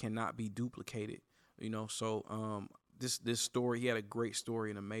 stuff that cannot be duplicated. you know. So this story, he had a great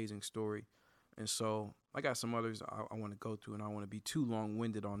story, an amazing story. And so I got some others I want to go through, and I don't want to be too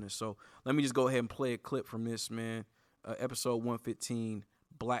long-winded on this. So let me just go ahead and play a clip from this, man. Episode 115,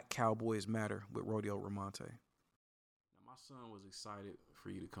 Black Cowboys Matter with Rodeo Ramonte. My son was excited for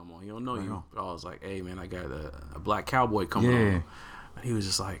you to come on. He don't know you, but I was like, hey, man, I got a black cowboy coming on. And he was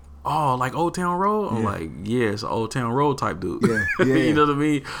just like, oh, like Old Town Road? I'm like, yeah, it's an Old Town Road type dude. You know what I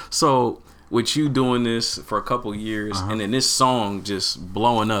mean? So with you doing this for a couple years, and then this song just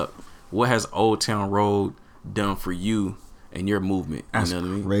blowing up, what has Old Town Road done for you and your movement? That's you know what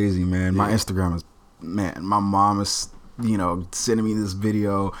I mean? Crazy, man. My Instagram is, man, my mom is, you know, sending me this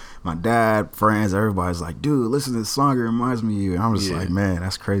video. My dad, friends, everybody's like, dude, listen to this song. It reminds me of you. And I'm just like, man,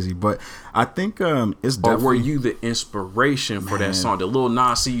 that's crazy. But I think it's definitely. Or were you the inspiration for that song? The Lil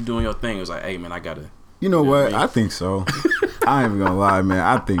Nas see you doing your thing. It was like, hey, man, I got to. You know what? I think so. I ain't even gonna lie, man.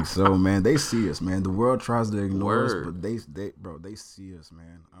 I think so, man. They see us, man. The world tries to ignore us, but they see us,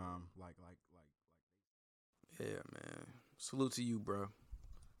 man. Yeah, man. Salute to you, bro.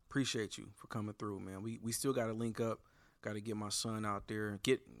 Appreciate you for coming through, man. We still got to link up. Got to get my son out there and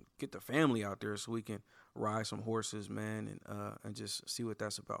get the family out there so we can ride some horses, man, and just see what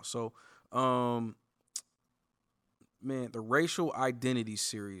that's about. So, man, the racial identity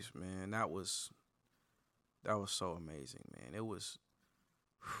series, man, that was so amazing, man. It was.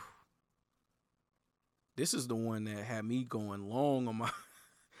 This is the one that had me going long on my.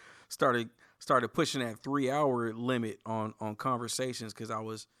 started pushing that 3-hour limit on conversations because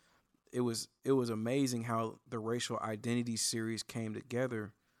it was amazing how the racial identity series came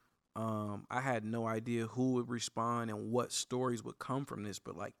together. I had no idea who would respond and what stories would come from this,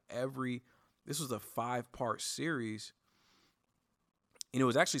 but like this was a 5-part series, and it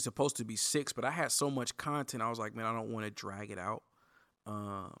was actually supposed to be 6, but I had so much content. I was like, man, I don't want to drag it out.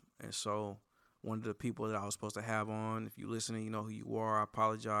 And so one of the people that I was supposed to have on, if you listening, you know who you are. I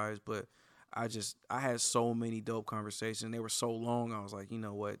apologize, but I had so many dope conversations. They were so long. I was like, you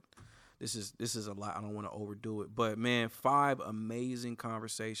know what? This is a lot. I don't want to overdo it. But man, 5 amazing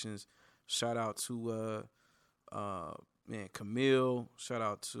conversations. Shout out to Camille. Shout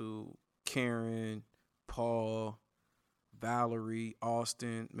out to Karen, Paul, Valerie,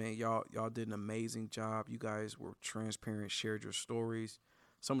 Austin. Man, y'all did an amazing job. You guys were transparent, shared your stories.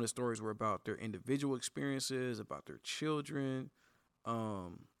 Some of the stories were about their individual experiences, about their children,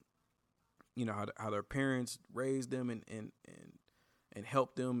 you know, how their parents raised them and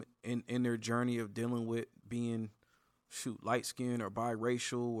helped them in their journey of dealing with being light-skinned or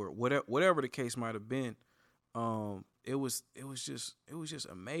biracial or whatever the case might have been. It was just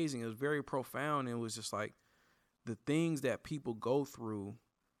amazing. It was very profound. It was just like the things that people go through.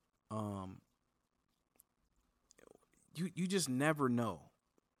 You just never know.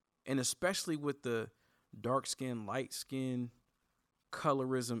 And especially with the dark skin, light skin,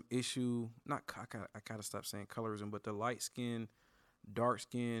 colorism issue, I gotta stop saying colorism, but the light skin, dark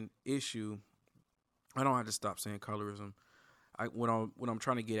skin issue, I don't have to stop saying colorism. What I'm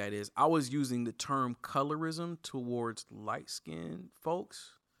trying to get at is I was using the term colorism towards light skin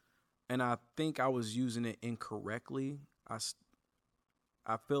folks, and I think I was using it incorrectly. I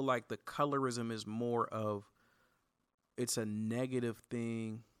feel like the colorism is more of, it's a negative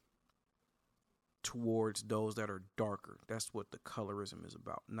thing towards those that are darker. That's what the colorism is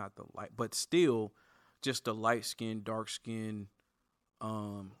about, not the light. But still, just the light skin, dark skin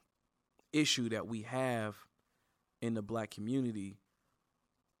issue that we have in the black community.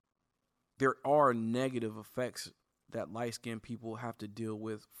 There are negative effects that light skinned people have to deal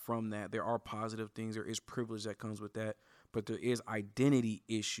with from that. There are positive things. There is privilege that comes with that, but there is identity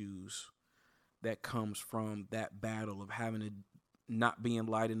issues that comes from that battle of having to not being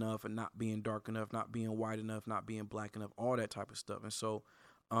light enough and not being dark enough, not being white enough, not being black enough, all that type of stuff. And so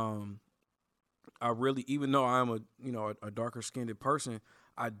I really, even though I'm a darker skinned person,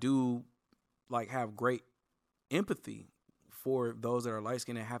 I do like have great empathy for those that are light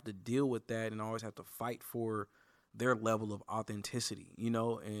skinned and have to deal with that and always have to fight for their level of authenticity, you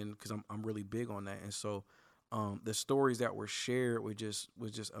know, and because I'm really big on that. And so the stories that were shared was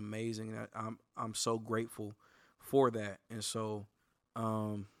just amazing. And I'm so grateful for that. And so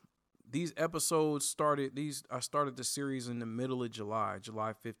these episodes I started the series in the middle of July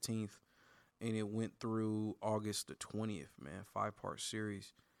 15th, and it went through August the 20th, man, 5-part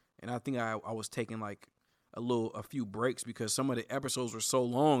series. And I think I was taking like a few breaks because some of the episodes were so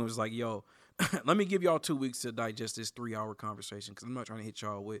long. It was like, yo, let me give y'all 2 weeks to digest this 3-hour conversation, because I'm not trying to hit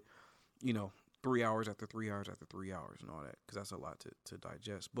y'all with, 3 hours after 3 hours after 3 hours and all that, because that's a lot to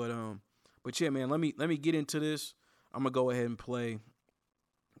digest. But yeah, man, let me get into this. I'm gonna go ahead and play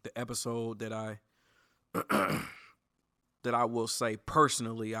the episode that I that I will say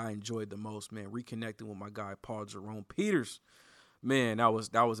personally I enjoyed the most, man, reconnecting with my guy Paul Jerome Peters. Man, that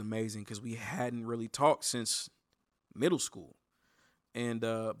was amazing because we hadn't really talked since middle school. And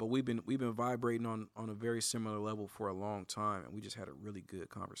but we've been vibrating on a very similar level for a long time, and we just had a really good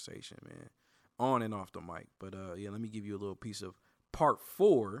conversation, man, on and off the mic. But yeah, let me give you a little piece of part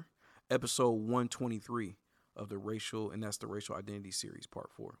 4, episode 123 of the racial identity series, part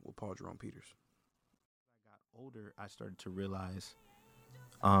 4 with Paul Jerome Peters. As I got older, I started to realize,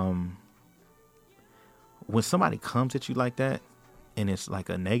 when somebody comes at you like that, and it's like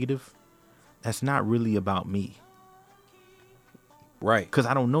a negative, that's not really about me. Right. Because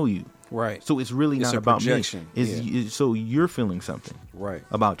I don't know you. Right. So it's really not about projection. Me. So you're feeling something. Right.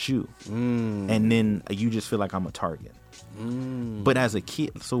 About you. And then you just feel like I'm a target. But as a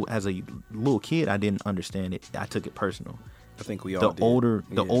kid, as a little kid, I didn't understand it. I took it personal. I think we all did.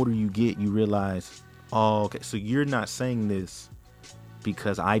 The older you get, you realize, oh, okay, so you're not saying this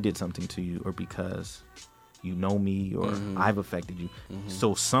because I did something to you or because you know me or I've affected you.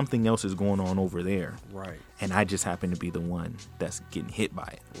 So something else is going on over there. Right. And I just happen to be the one that's getting hit by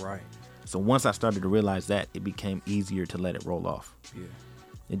it. Right. So once I started to realize that, it became easier to let it roll off. Yeah.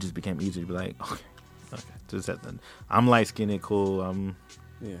 It just became easier to be like, okay. I'm light-skinned, cool.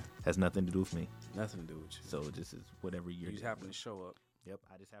 Has nothing to do with me. Nothing to do with you. So this is whatever you just happen to show up. Yep.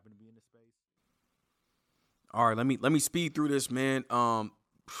 I just happen to be in the space. All right, let me speed through this, man.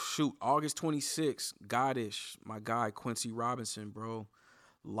 August 26th, Godish, my guy Quincy Robinson, bro.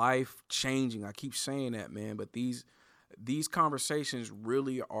 Life changing. I keep saying that, man, but these conversations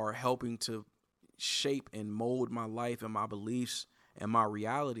really are helping to shape and mold my life and my beliefs and my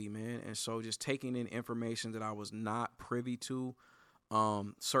reality, man. And so just taking in information that I was not privy to,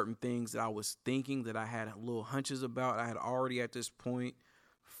 certain things that I was thinking that I had little hunches about. I had already at this point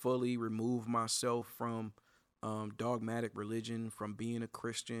fully removed myself from dogmatic religion, from being a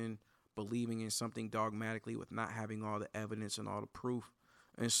Christian, believing in something dogmatically with not having all the evidence and all the proof.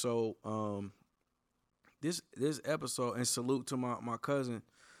 And so this episode, and salute to my cousin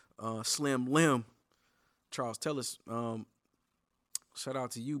Slim Lim, Charles Tellis, shout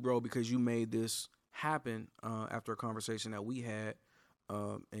out to you, bro, because you made this happen after a conversation that we had,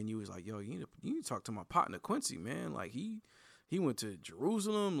 and you was like, yo, you need to talk to my partner Quincy, man. Like he went to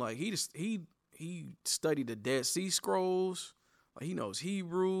Jerusalem, like he studied the Dead Sea Scrolls. Like he knows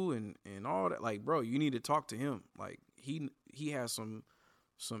Hebrew and all that. Like, bro, you need to talk to him. Like he has some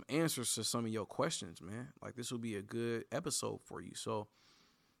answers to some of your questions, man. Like this will be a good episode for you. So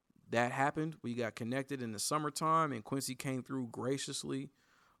that happened. We got connected in the summertime, and Quincy came through graciously.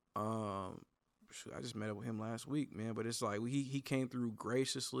 I just met up with him last week, man. But it's like he came through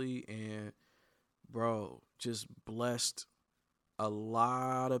graciously and, bro, just blessed a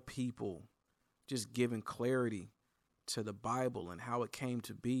lot of people, just giving clarity to the Bible and how it came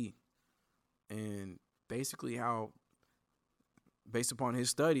to be, and basically how, based upon his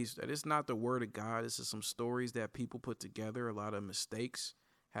studies, that it's not the word of God. This is some stories that people put together. A lot of mistakes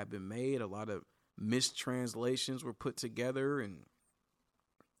have been made. A lot of mistranslations were put together,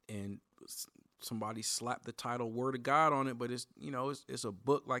 and somebody slapped the title Word of God on it. But it's a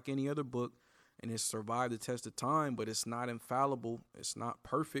book like any other book, and it's survived the test of time, but it's not infallible. It's not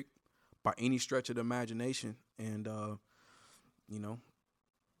perfect by any stretch of the imagination. And,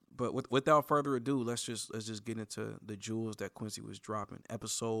 but without further ado, let's just get into the jewels that Quincy was dropping.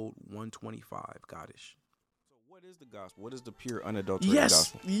 Episode 125, Godish. So what is the gospel? What is the pure, unadulterated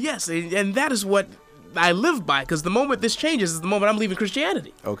gospel? Yes, and that is what I live by, because the moment this changes is the moment I'm leaving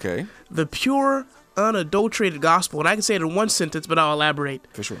Christianity. Okay. The pure, unadulterated gospel, and I can say it in one sentence, but I'll elaborate.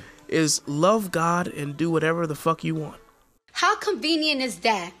 For sure. Is love God and do whatever the fuck you want. How convenient is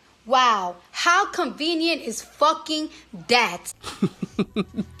that? Wow, how convenient is fucking that?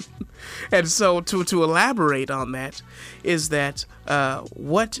 And so to elaborate on that is that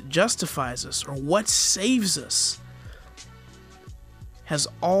what justifies us or what saves us has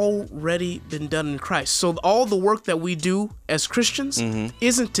already been done in Christ. So all the work that we do as Christians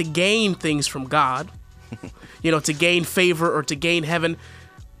isn't to gain things from God, to gain favor or to gain heaven.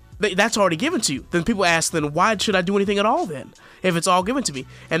 That's already given to you. Then people ask, then why should I do anything at all then, if it's all given to me?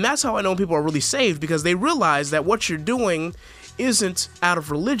 And that's how I know people are really saved, because they realize that what you're doing isn't out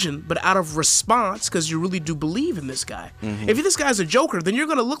of religion, but out of response, because you really do believe in this guy. If this guy's a joker, then you're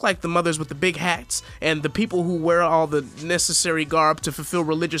going to look like the mothers with the big hats and the people who wear all the necessary garb to fulfill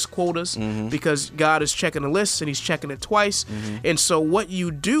religious quotas, because God is checking a list and he's checking it twice. And so what you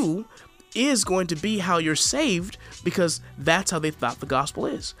do is going to be how you're saved, because that's how they thought the gospel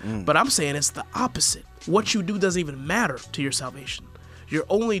is. But I'm saying it's the opposite. What you do doesn't even matter to your salvation. You're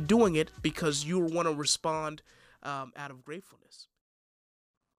only doing it because you want to respond out of gratefulness.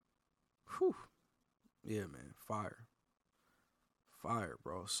 Whew. Yeah, man. Fire,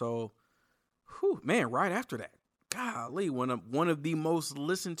 bro. So, man, right after that, golly, one of the most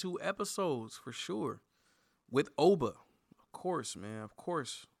listened to episodes for sure with Oba. Of course, man. Of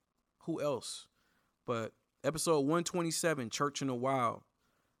course. Who else? But episode 127, Church in the Wild.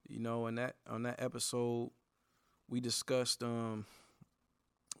 You know, on that episode, we discussed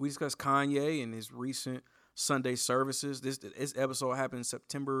Kanye and his recent Sunday services. This episode happened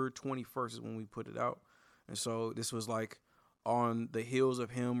September 21st is when we put it out. And so this was like on the heels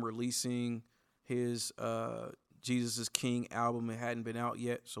of him releasing his Jesus is King album. It hadn't been out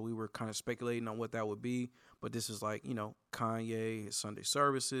yet, so we were kind of speculating on what that would be. But this is like, you know, Kanye, his Sunday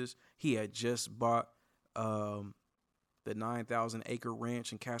services. He had just bought the 9,000 acre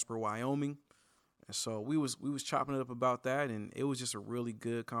ranch in Casper, Wyoming. And so we was chopping it up about that, and it was just a really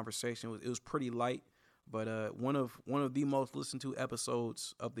good conversation. It was pretty light, but one of the most listened to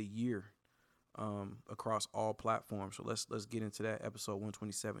episodes of the year across all platforms. So let's get into that, episode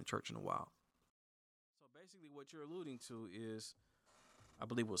 127, Church in the Wild. So basically what you're alluding to is, I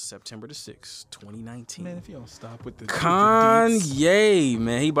believe it was September the 6th, 2019. Man, if you don't stop with the Kanye,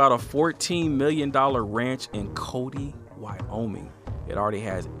 man, he bought a $14 million ranch in Cody, Wyoming. It already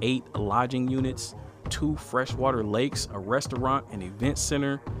has 8 lodging units, 2 freshwater lakes, a restaurant, an event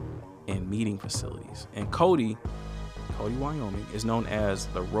center, and meeting facilities. And Cody, Wyoming, is known as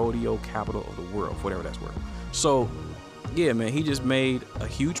the rodeo capital of the world, whatever that's worth. So, yeah, man, he just made a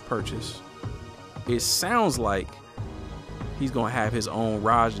huge purchase. It sounds like he's gonna have his own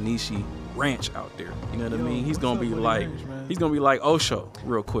Rajneeshi ranch out there. You know what I mean? He's gonna be like Osho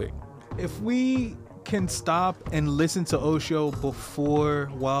real quick. If we can stop and listen to Osho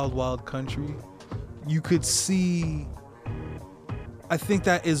before Wild Wild Country, you could see. I think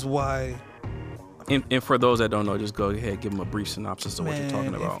that is why. And for those that don't know, just go ahead, give them a brief synopsis of what you're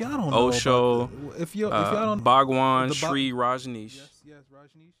talking about. If y'all don't know Osho, if y'all don't, Bhagwan Sri Rajneesh. Yes,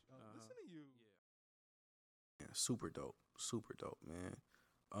 Rajneesh. Listen to you. Yeah, super dope,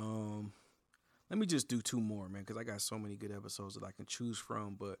 man. Let me just do 2 more, man, because I got so many good episodes that I can choose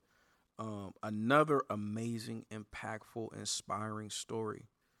from. But another amazing, impactful, inspiring story.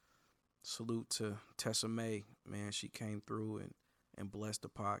 Salute to Tessa May, man. She came through and blessed the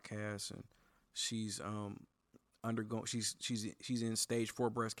podcast, and she's undergoing. She's in stage 4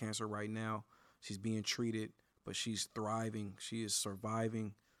 breast cancer right now. She's being treated, but she's thriving. She is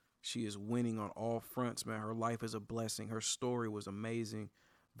surviving. She is winning on all fronts, man. Her life is a blessing. Her story was amazing,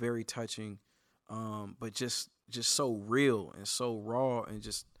 very touching, but just so real and so raw, and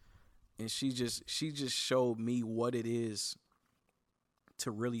she just showed me what it is to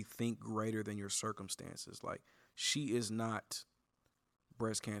really think greater than your circumstances. Like, she is not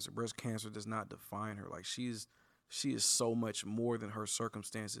breast cancer. Breast cancer does not define her. Like, she is so much more than her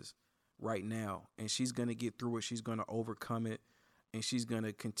circumstances right now, and she's gonna get through it. She's gonna overcome it, and she's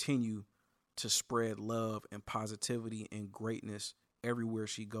gonna continue to spread love and positivity and greatness everywhere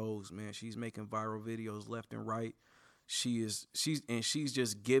she goes, man. She's making viral videos left and right. She's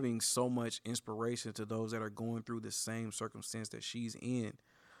just giving so much inspiration to those that are going through the same circumstance that she's in.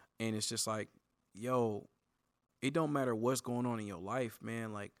 And it's just like, yo, it don't matter what's going on in your life,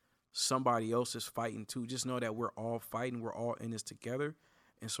 man. Like, somebody else is fighting too. Just know that we're all fighting. We're all in this together.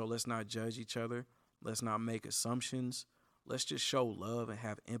 And so let's not judge each other. Let's not make assumptions. Let's just show love and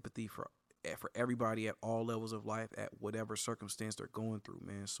have empathy for everybody at all levels of life, at whatever circumstance they're going through,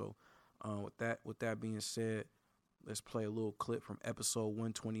 man. So with that being said, let's play a little clip from episode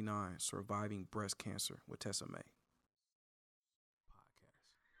 129, Surviving Breast Cancer with Tessa May.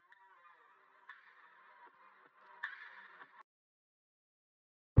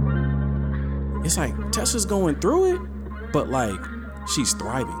 It's like Tessa's going through it, but like she's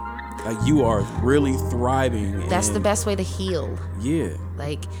thriving. Like, you are really thriving. That's the best way to heal. Yeah.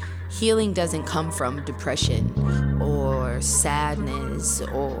 Like, healing doesn't come from depression or sadness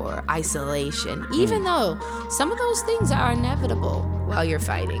or isolation, even though some of those things are inevitable while you're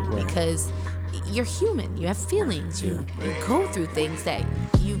fighting, because you're human. You have feelings. You go through things that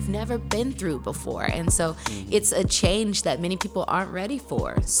you've never been through before. And so it's a change that many people aren't ready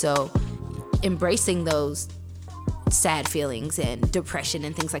for. So embracing those sad feelings and depression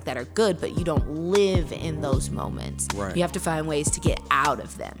and things like that are good, but you don't live in those moments. Right. You have to find ways to get out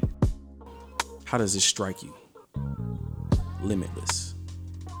of them. How does this strike you? Limitless.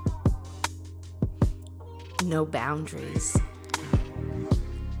 No boundaries.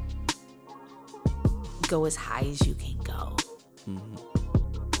 Go as high as you can go.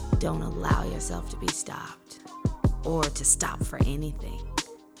 Don't allow yourself to be stopped. or to stop for anything.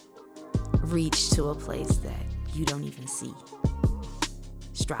 Reach to a place that you don't even see.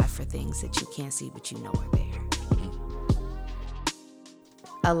 Strive for things that you can't see but you know are there.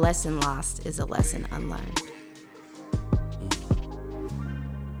 A lesson lost is a lesson unlearned.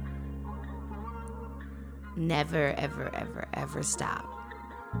 Never, ever, ever, ever stop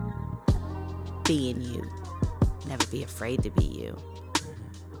being you. Never be afraid to be you.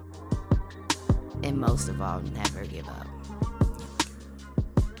 And most of all, never give up.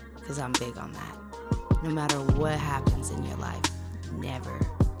 Because I'm big on that. No matter what happens in your life, never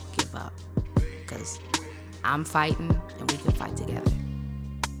give up. Because I'm fighting and we can fight together.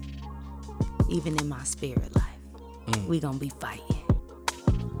 Even in my spirit life, we gonna be fighting.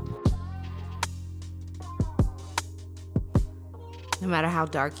 No matter how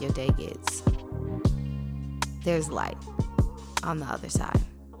dark your day gets, there's light on the other side.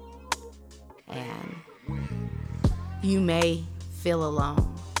 And you may feel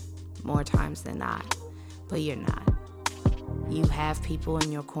alone more times than not, but you're not. You have people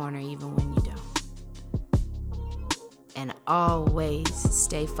in your corner even when you don't. And always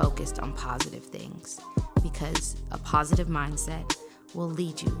stay focused on positive things, because a positive mindset will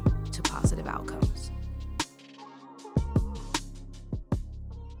lead you to positive outcomes.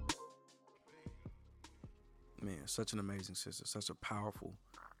 Man, such an amazing sister, such a powerful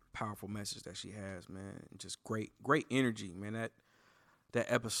message that she has, man. Just great energy, man. That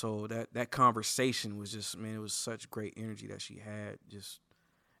episode, that conversation was just, man, it was such great energy that she had.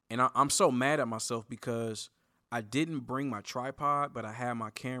 And I'm so mad at myself because I didn't bring my tripod, but I had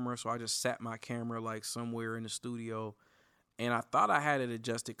my camera, so I just sat my camera like somewhere in the studio, and I thought I had it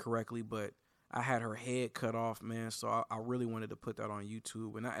adjusted correctly, but I had her head cut off, man. So I really wanted to put that on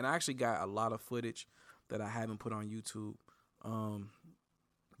YouTube, and I actually got a lot of footage that I haven't put on YouTube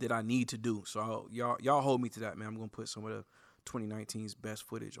that I need to do. So y'all hold me to that, man. I'm gonna put some of the 2019's best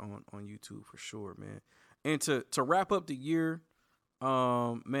footage on YouTube for sure, man. And to wrap up the year,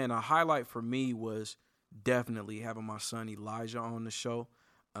 man, a highlight for me was definitely having my son Elijah on the show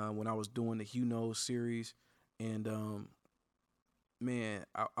when I was doing the Hugh Knows series. And man,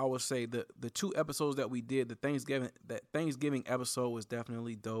 I would say the 2 episodes that we did, that Thanksgiving episode was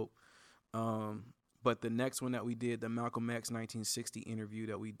definitely dope. But the next one that we did, the Malcolm X 1960 interview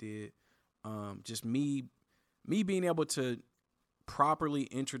that we did, just me being able to properly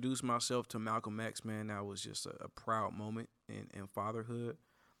introduce myself to Malcolm X, man, that was just a proud moment in fatherhood.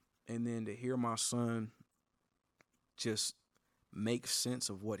 And then to hear my son just make sense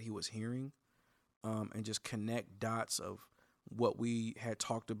of what he was hearing, and just connect dots of what we had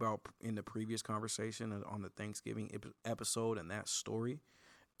talked about in the previous conversation on the Thanksgiving episode and that story,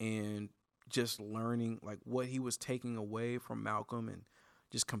 and just learning like what he was taking away from Malcolm, and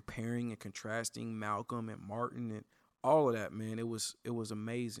just comparing and contrasting Malcolm and Martin and all of that, man. It was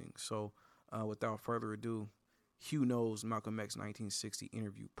amazing. So without further ado, Hugh Knows Malcolm X 1960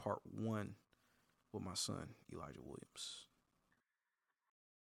 interview part 1 with my son Elijah Williams.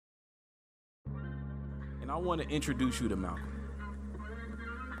 And I want to introduce you to Malcolm,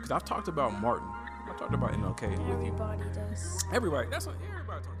 because I've talked about Martin, I talked about MLK with you. Everybody does. Everybody, that's what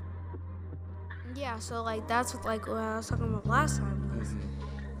everybody talks about. Yeah, so like that's what like what I was talking about last time was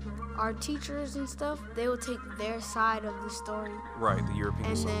our teachers and stuff, they would take their side of the story. Right, the European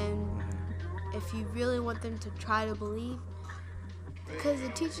and side. Then if you really want them to try to believe, because the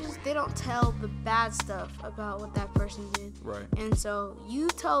teachers, they don't tell the bad stuff about what that person did. Right. And so you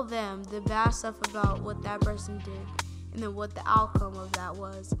tell them the bad stuff about what that person did, and then what the outcome of that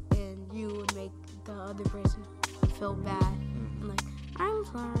was, and you would make the other person feel bad. And like, I'm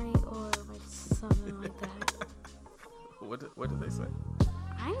sorry, or like something like that. What did they say?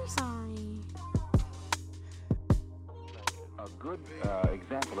 I'm sorry. A good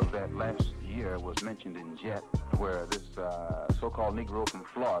example of that last year was mentioned in Jet, where this so-called Negro from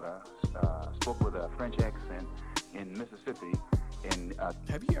Florida spoke with a French accent in Mississippi.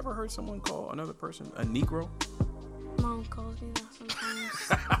 Have you ever heard someone call another person a Negro? Mom calls me that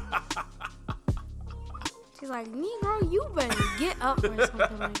sometimes. She's like, Negro, you better get up or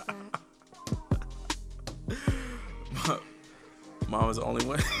something like that. Mom was the only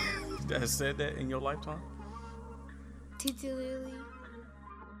one that has said that in your lifetime? Titi Lily.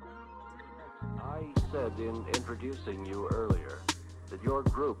 I said in introducing you earlier that your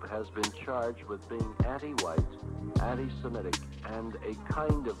group has been charged with being anti-white, anti-Semitic, and a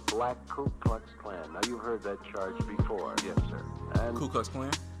kind of black Ku Klux Klan. Now, you've heard that charge before. Yes, sir. And Ku Klux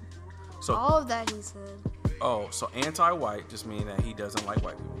Klan? So, all of that he said. Oh, so anti-white just means that he doesn't like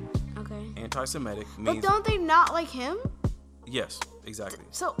white people. Okay. Anti-Semitic means... But don't they not like him? Yes, exactly.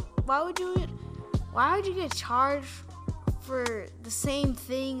 So why would you Why would you get charged for the same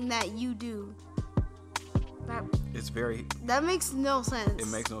thing that you do? That makes no sense. It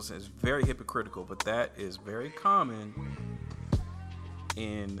makes no sense. Very hypocritical, but that is very common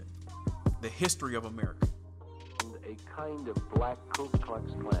in the history of America. A kind of black Ku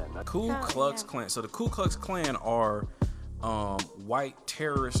Klux Klan. Ku Klux Klan. So the Ku Klux Klan are white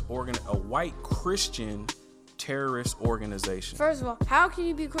terrorist a white Christian terrorist organization. First of all, how can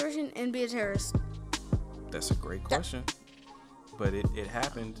you be Christian and be a terrorist? That's a great question. But it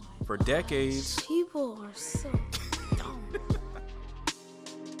happened for decades. People are so dumb.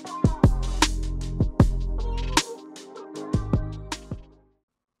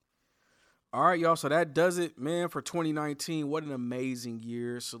 All right, y'all. So that does it, man, for 2019. What an amazing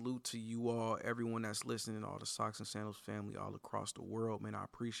year. Salute to you all, everyone that's listening, all the Socks and Sandals family all across the world. Man, I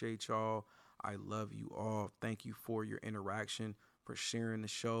appreciate y'all. I love you all. Thank you for your interaction, for sharing the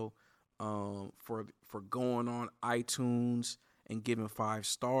show, for going on iTunes and giving 5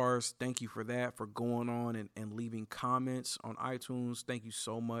 stars. Thank you for that, for going on and leaving comments on iTunes. Thank you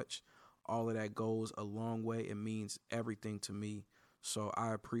so much. All of that goes a long way. It means everything to me. So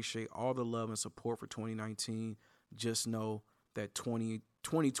I appreciate all the love and support for 2019. Just know that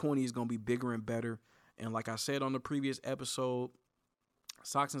 2020 is going to be bigger and better. And like I said on the previous episode,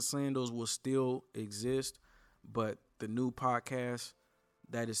 Socks and Sandals will still exist, but the new podcast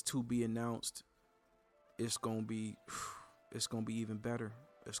that is to be announced, it's going to be even better.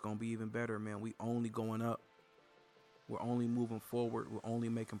 It's going to be even better, man. We only going up. We're only moving forward. We're only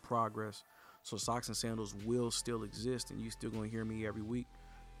making progress. So Socks and Sandals will still exist, and you still gonna hear me every week.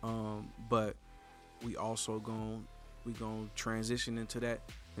 But we also gonna transition into that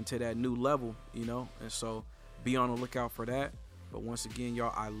new level, you know. And so be on the lookout for that. But once again,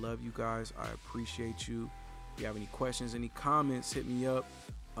 y'all, I love you guys. I appreciate you. If you have any questions, any comments, hit me up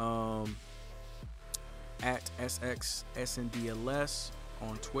at SXSNDLS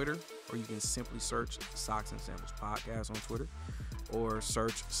on Twitter, or you can simply search Socks and Sandals Podcast on Twitter, or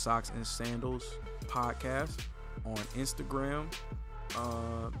search Socks and Sandals Podcast on Instagram.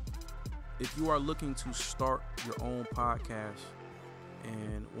 If you are looking to start your own podcast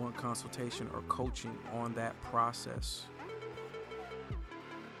and want consultation or coaching on that process,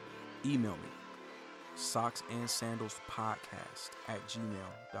 email me,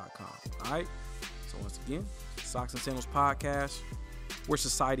 socksandsandalspodcast@gmail.com. All right. So once again, Socks and Sandals Podcast, where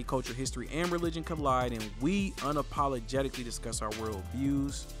society, culture, history, and religion collide, and we unapologetically discuss our world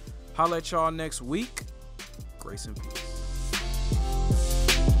views. Holla at y'all next week. Grace and peace.